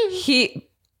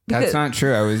That's not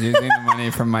true. I was using the money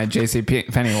from my JC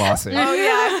Penney lawsuit. Oh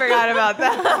yeah, I forgot about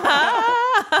that.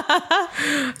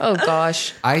 Oh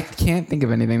gosh, I can't think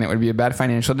of anything that would be a bad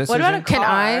financial decision. What about a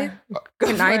car?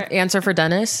 Can I answer for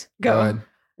Dennis? Go ahead.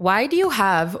 Why do you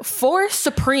have 4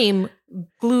 Supreme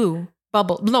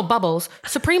bubbles?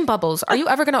 Supreme bubbles. Are you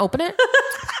ever going to open it?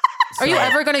 Are you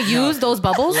ever going to use those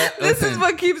bubbles? This is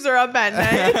what keeps her up at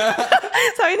night.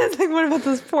 So I was like, what about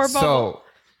those 4 bubbles? So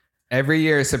every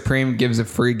year, Supreme gives a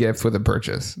free gift with a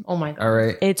purchase. Oh my God. All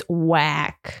right. It's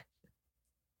whack.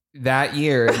 That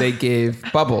year, they gave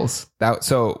bubbles.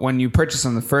 So when you purchase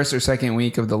on the first or second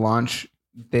week of the launch,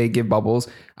 they give bubbles.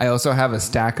 I also have a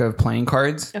stack of playing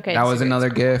cards. Okay, that was another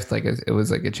gift. Like it was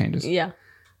like it changes. Yeah.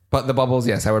 But the bubbles,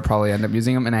 yes, I would probably end up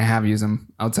using them, and I have used them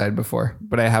outside before.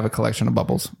 But I have a collection of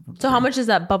bubbles. So how much is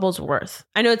that bubbles worth?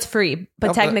 I know it's free,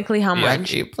 but technically, how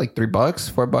much? Like $3,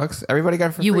 $4. Everybody got it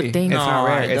for free. You would think. It's not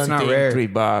rare. It's not rare.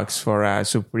 $3 for a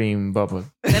Supreme bubble.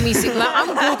 Let me see.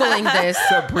 I'm Googling this.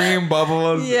 Supreme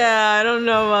bubbles. Yeah, I don't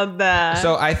know about that.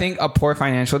 So I think a poor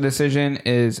financial decision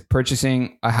is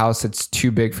purchasing a house that's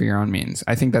too big for your own means.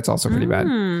 I think that's also pretty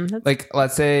bad. Like,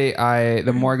 let's say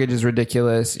the mortgage is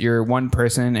ridiculous. You're one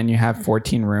person and you have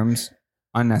 14 rooms.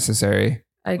 Unnecessary.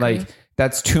 I agree. Like,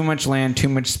 that's too much land, too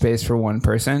much space for one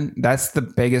person. That's the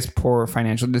biggest poor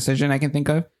financial decision I can think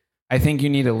of. I think you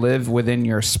need to live within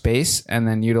your space and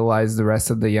then utilize the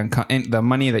rest of the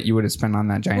money that you would have spent on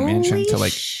that giant mansion to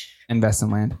like invest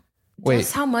in land. Wait,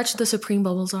 Guess how much the Supreme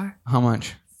bubbles are? how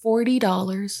much?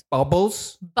 $40.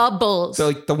 Bubbles? Bubbles. So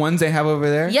like the ones they have over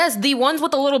there? Yes, the ones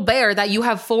with the little bear that you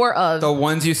have 4 of. The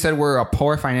ones you said were a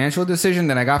poor financial decision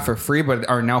that I got for free, but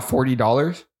are now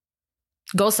 $40?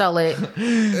 Go sell it.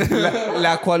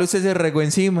 La cual usted se regó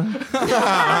encima.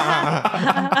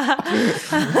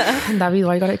 David,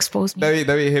 why you gotta expose me?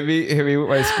 David, hit me with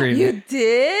my screen. you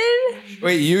did?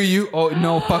 Wait, you? Oh,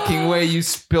 no fucking way. You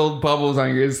spilled bubbles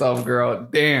on yourself, girl.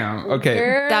 Damn. Okay.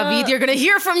 Girl, David, you're gonna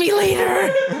hear from me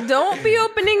later. don't be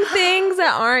opening things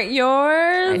that aren't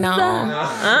yours. I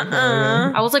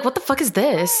know. I was like, what the fuck is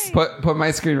this? Put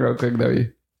my screen real quick,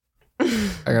 David.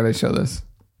 I gotta show this.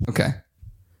 Okay.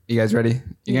 You guys ready?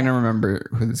 You're gonna remember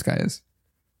who this guy is.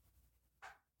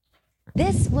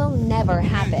 This will never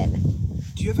happen.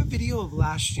 Do you have a video of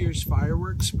last year's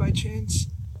fireworks by chance?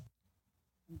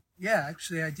 Yeah,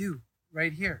 actually I do.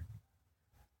 Right here.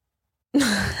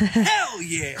 Hell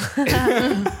yeah!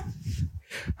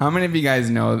 How many of you guys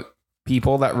know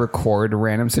people that record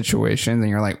random situations and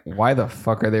you're like, why the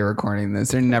fuck are they recording this?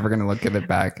 They're never gonna look at it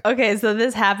back. Okay, so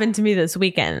this happened to me this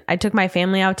weekend. I took my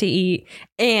family out to eat,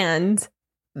 and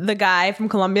the guy from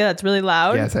Colombia that's really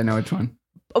loud. Yes, I know which one.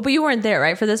 Oh, but you weren't there,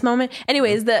 right, for this moment?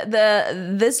 Anyways,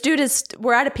 this dude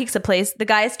we're at a pizza place. The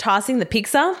guy is tossing the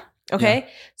pizza. Okay. Yeah.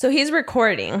 So he's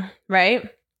recording, right?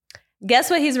 Guess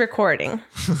what he's recording?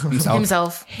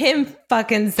 Himself. Him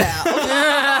fucking self. He's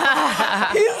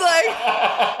like,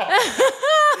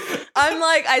 I'm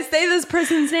like, I say this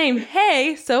person's name.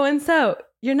 Hey, so and so.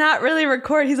 You're not really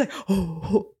recording. He's like,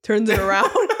 oh, turns it around.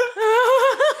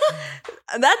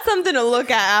 That's something to look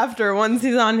at after once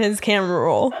he's on his camera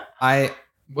roll.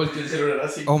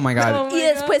 Oh my God. Y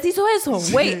después hizo eso.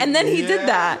 Wait, and then he did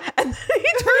that. And then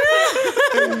he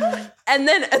turned and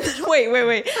then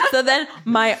wait. So then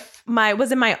my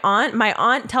aunt? My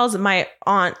aunt tells my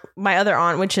other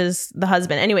aunt, which is the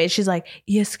husband. Anyway, she's like,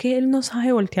 y es que él no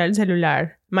sabe voltear el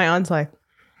celular. My aunt's like,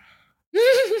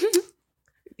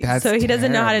 so he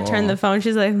doesn't know how to turn the phone.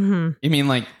 She's like, You mean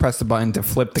like press the button to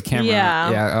flip the camera?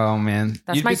 Yeah. Oh man.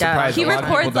 That's my dad. He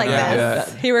records like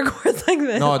this. He records like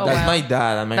this. No, that's my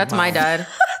dad. That's my dad.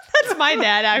 That's my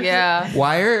dad, actually. Yeah.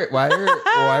 Why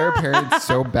are parents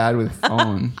so bad with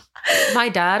phones? My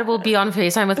dad will be on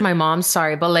FaceTime with my mom.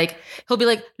 Sorry, but like he'll be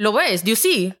like, "Lo ves? Do you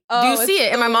see? Do you see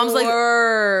it?" And my mom's like,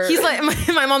 he's like,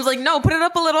 my mom's like, "No, put it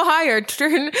up a little higher.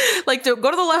 Turn like go to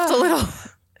the left a little."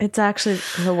 It's actually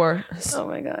the worst. Oh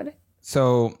my God.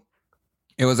 So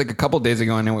it was like a couple days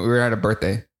ago, and we were at a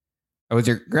birthday. It was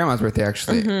your grandma's birthday,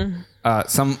 actually. Mm-hmm.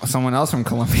 Someone else from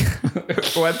Colombia.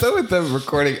 What's up with them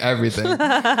recording everything?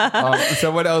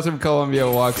 Someone else from Colombia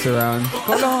walks around.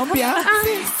 Colombia.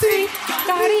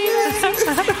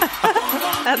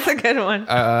 That's a good one.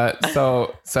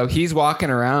 So he's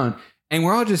walking around, and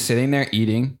we're all just sitting there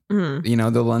eating. Mm-hmm. You know,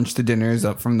 the lunch, the dinners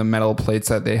up from the metal plates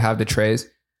that they have, the trays.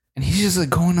 And he's just like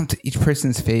going up to each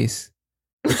person's face,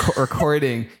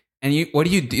 recording. And what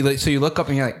do? Like, so you look up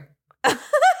and you're like,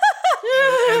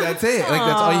 and that's it. Like,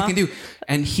 that's all you can do.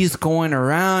 And he's going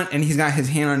around and he's got his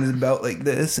hand on his belt like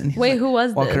this. And he's wait, who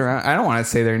was walking this? around. I don't want to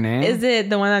say their name. Is it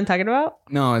the one I'm talking about?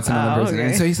 No, it's another person. Okay.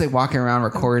 And so he's like walking around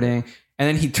recording. And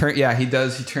then he turns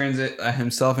it at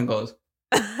himself and goes,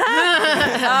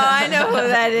 I know who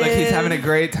that is. Like he's having a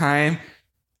great time.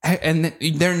 And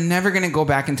they're never going to go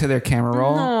back into their camera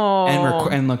roll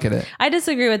and look at it. I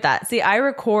disagree with that. See, I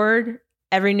record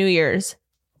every New Year's,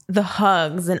 the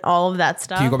hugs and all of that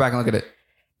stuff. Can you go back and look at it?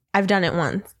 I've done it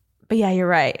once. But yeah, you're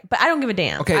right. But I don't give a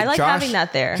damn. Okay, I like having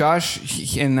that there.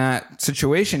 Josh, in that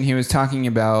situation, he was talking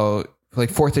about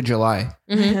like 4th of July.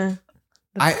 Mm-hmm.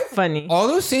 That's funny. All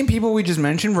those same people we just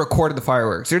mentioned recorded the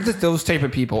fireworks. They're just those type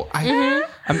of people.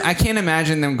 I can't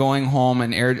imagine them going home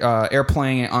and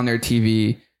airplaying it on their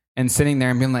TV and sitting there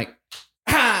and being like,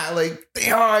 like they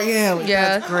are,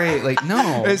 that's great. Like,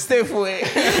 no. Este fue.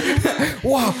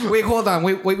 Whoa, wait, hold on.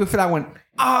 Wait for that one.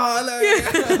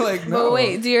 Like, no. But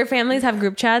wait, do your families have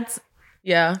group chats?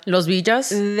 Yeah. Los Villas?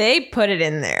 They put it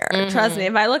in there. Mm-hmm. Trust me.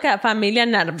 If I look at Familia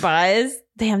Narváez,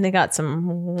 damn, they got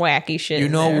some wacky shit. You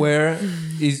know in there. where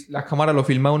is la cámara lo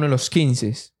filma uno en los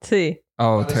 15. Sí.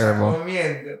 Oh, terrible.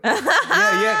 yeah,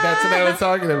 that's what I was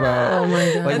talking about. Oh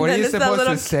my God. Like, what are you supposed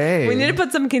to say? We need to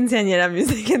put some quinceañera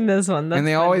music in this one. That's and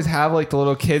they always have like the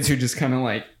little kids who just kind of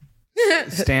like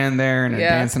stand there and are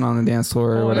dancing on the dance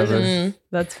floor or whatever. Mm-hmm.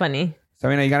 That's funny. So,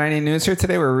 you got any news for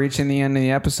today? We're reaching the end of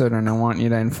the episode, and I want you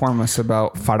to inform us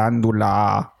about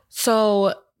farandula.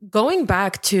 So, going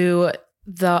back to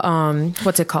the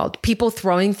what's it called? People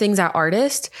throwing things at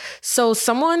artists. So,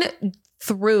 someone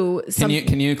threw some.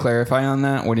 Can you clarify on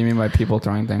that? What do you mean by people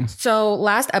throwing things? So,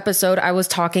 last episode, I was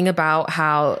talking about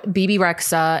how BB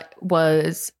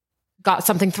Rexa got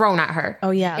something thrown at her. Oh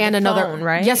yeah, and another phone,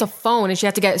 right? Yes, a phone, and she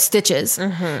had to get stitches.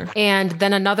 Mm-hmm. And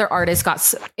then another artist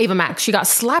Ava Max. She got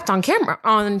slapped on camera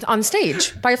on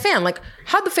stage by a fan. Like,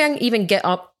 how'd the fan even get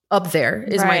up there?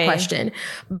 Is my question.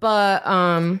 But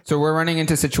so we're running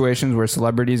into situations where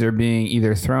celebrities are being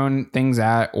either thrown things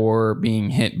at or being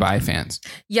hit by fans.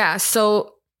 Yeah.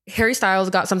 So Harry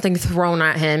Styles got something thrown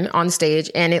at him on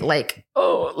stage, and it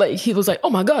he was like, oh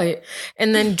my God.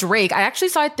 And then Drake, I actually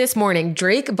saw it this morning.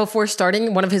 Drake, before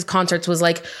starting one of his concerts, was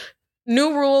like,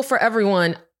 new rule for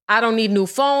everyone. I don't need new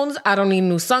phones. I don't need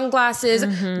new sunglasses.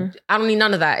 Mm-hmm. I don't need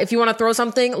none of that. If you want to throw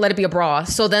something, let it be a bra.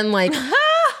 So then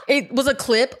it was a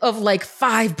clip of like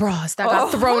 5 bras that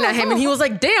got thrown at him. And he was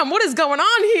like, damn, what is going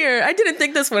on here? I didn't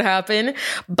think this would happen.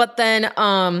 But then,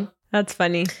 that's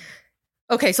funny.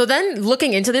 Okay, so then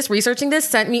looking into this, researching this,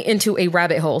 sent me into a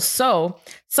rabbit hole. So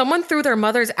someone threw their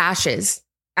mother's ashes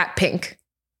at Pink.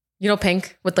 You know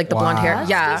Pink with like the blonde hair? That's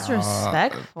yeah.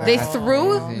 disrespectful. They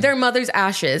threw their mother's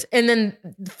ashes. And then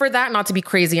for that not to be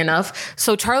crazy enough,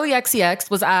 so Charlie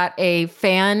XCX was at a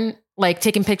fan, like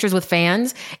taking pictures with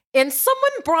fans, and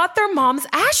someone brought their mom's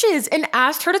ashes and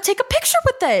asked her to take a picture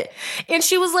with it. And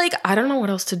she was like, I don't know what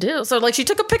else to do. So like she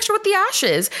took a picture with the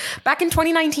ashes back in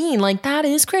 2019. Like, that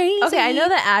is crazy. Okay, I know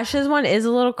the ashes one is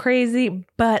a little crazy,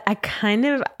 but I kind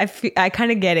of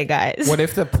get it, guys. What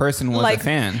if the person was a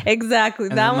fan? Exactly.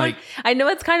 And that then, one, I know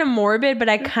it's kind of morbid, but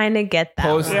I kind of get that.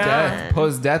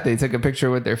 Post death, they took a picture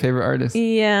with their favorite artist.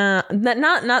 Yeah,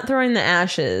 not throwing the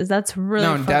ashes. That's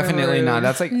really definitely rude. not.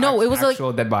 That's like it was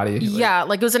actual dead body. Yeah,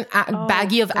 like it was an an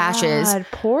baggie of ashes.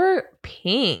 Poor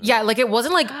Pink. Yeah, like it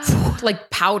wasn't like like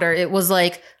powder. It was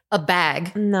like a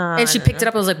bag. No. And she picked it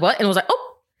up and was like, what? And it was like, oh.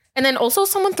 And then also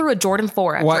someone threw a Jordan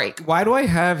 4 at Drake. Why do I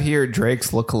have here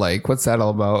Drake's lookalike? What's that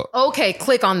all about? Okay,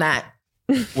 click on that.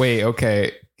 Wait,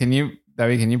 okay.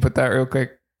 Debbie, can you put that real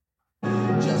quick?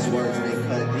 That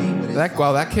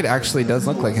kid actually does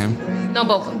look like him. No,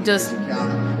 but just...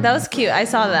 That was cute. I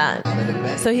saw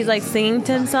that. So he's like singing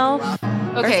to himself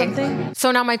or something?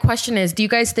 So now my question is, do you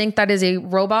guys think that is a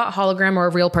robot, hologram, or a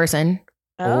real person?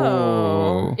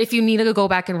 Oh. If you need to go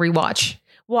back and rewatch.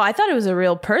 Well, I thought it was a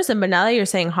real person, but now that you're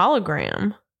saying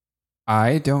hologram.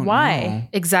 I don't know. Why?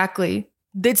 Exactly.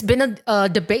 It's been a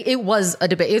debate. It was a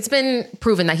debate. It's been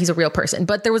proven that he's a real person,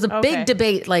 but there was a big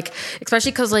debate, like,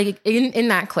 especially because like in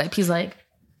that clip, he's like,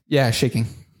 yeah, shaking.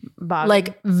 Bobbing.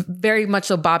 Like very much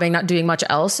so bobbing, not doing much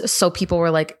else. So people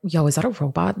were like, yo, is that a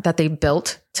robot that they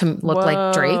built to look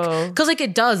like Drake? Because like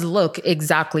it does look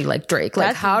exactly like Drake.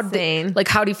 Like how do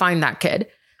you find that kid?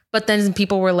 But then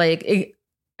people were like,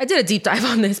 I did a deep dive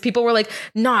on this. People were like,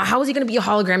 nah, how is he going to be a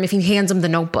hologram if he hands him the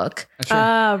notebook?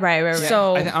 Right. Yeah.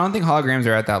 So I don't think holograms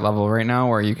are at that level right now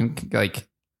where you can like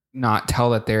not tell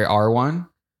that they are one,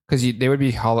 because they would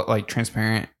be like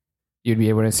transparent. You'd be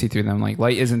able to see through them. Like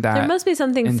light isn't that. There must be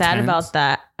something intense. sad about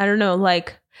that. I don't know.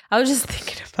 Like I was just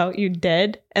thinking about you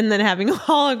dead and then having a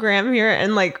hologram here,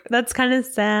 and like that's kind of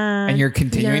sad. And you're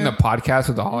continuing the podcast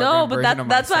with the hologram. No, but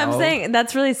that's what I'm saying.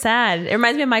 That's really sad. It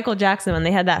reminds me of Michael Jackson when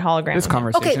they had that hologram. This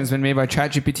conversation has been made by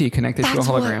ChatGPT connected to a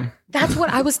hologram. That's what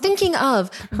I was thinking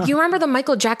of. You remember the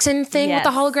Michael Jackson thing with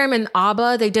the hologram and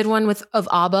ABBA? They did one of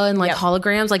ABBA and like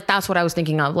holograms. Like that's what I was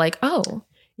thinking of. Like, oh.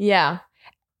 Yeah.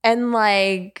 And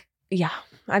like, yeah,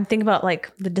 I'm thinking about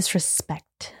like the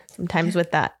disrespect sometimes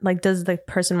with that. Like, does the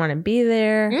person want to be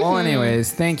there? Well,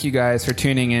 anyways, thank you guys for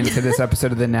tuning in to this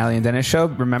episode of the Natalie and Dennis Show.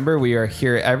 Remember, we are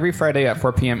here every Friday at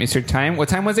 4 p.m. Eastern Time. What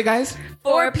time was it, guys?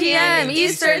 4 p.m.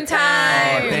 Eastern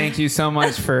Time. Oh, thank you so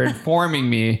much for informing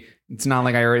me. It's not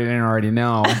like I didn't already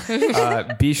know.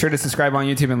 Be sure to subscribe on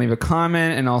YouTube and leave a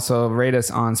comment, and also rate us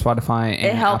on Spotify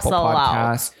and Apple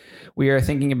Podcasts. We are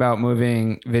thinking about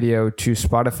moving video to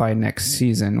Spotify next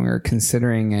season. We're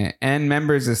considering it. And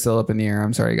members is still up in the air.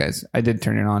 I'm sorry, guys. I did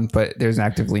turn it on, but there's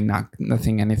actively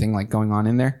anything like going on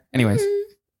in there. Anyways,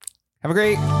 have a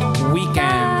great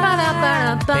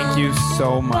weekend. Thank you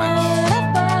so much.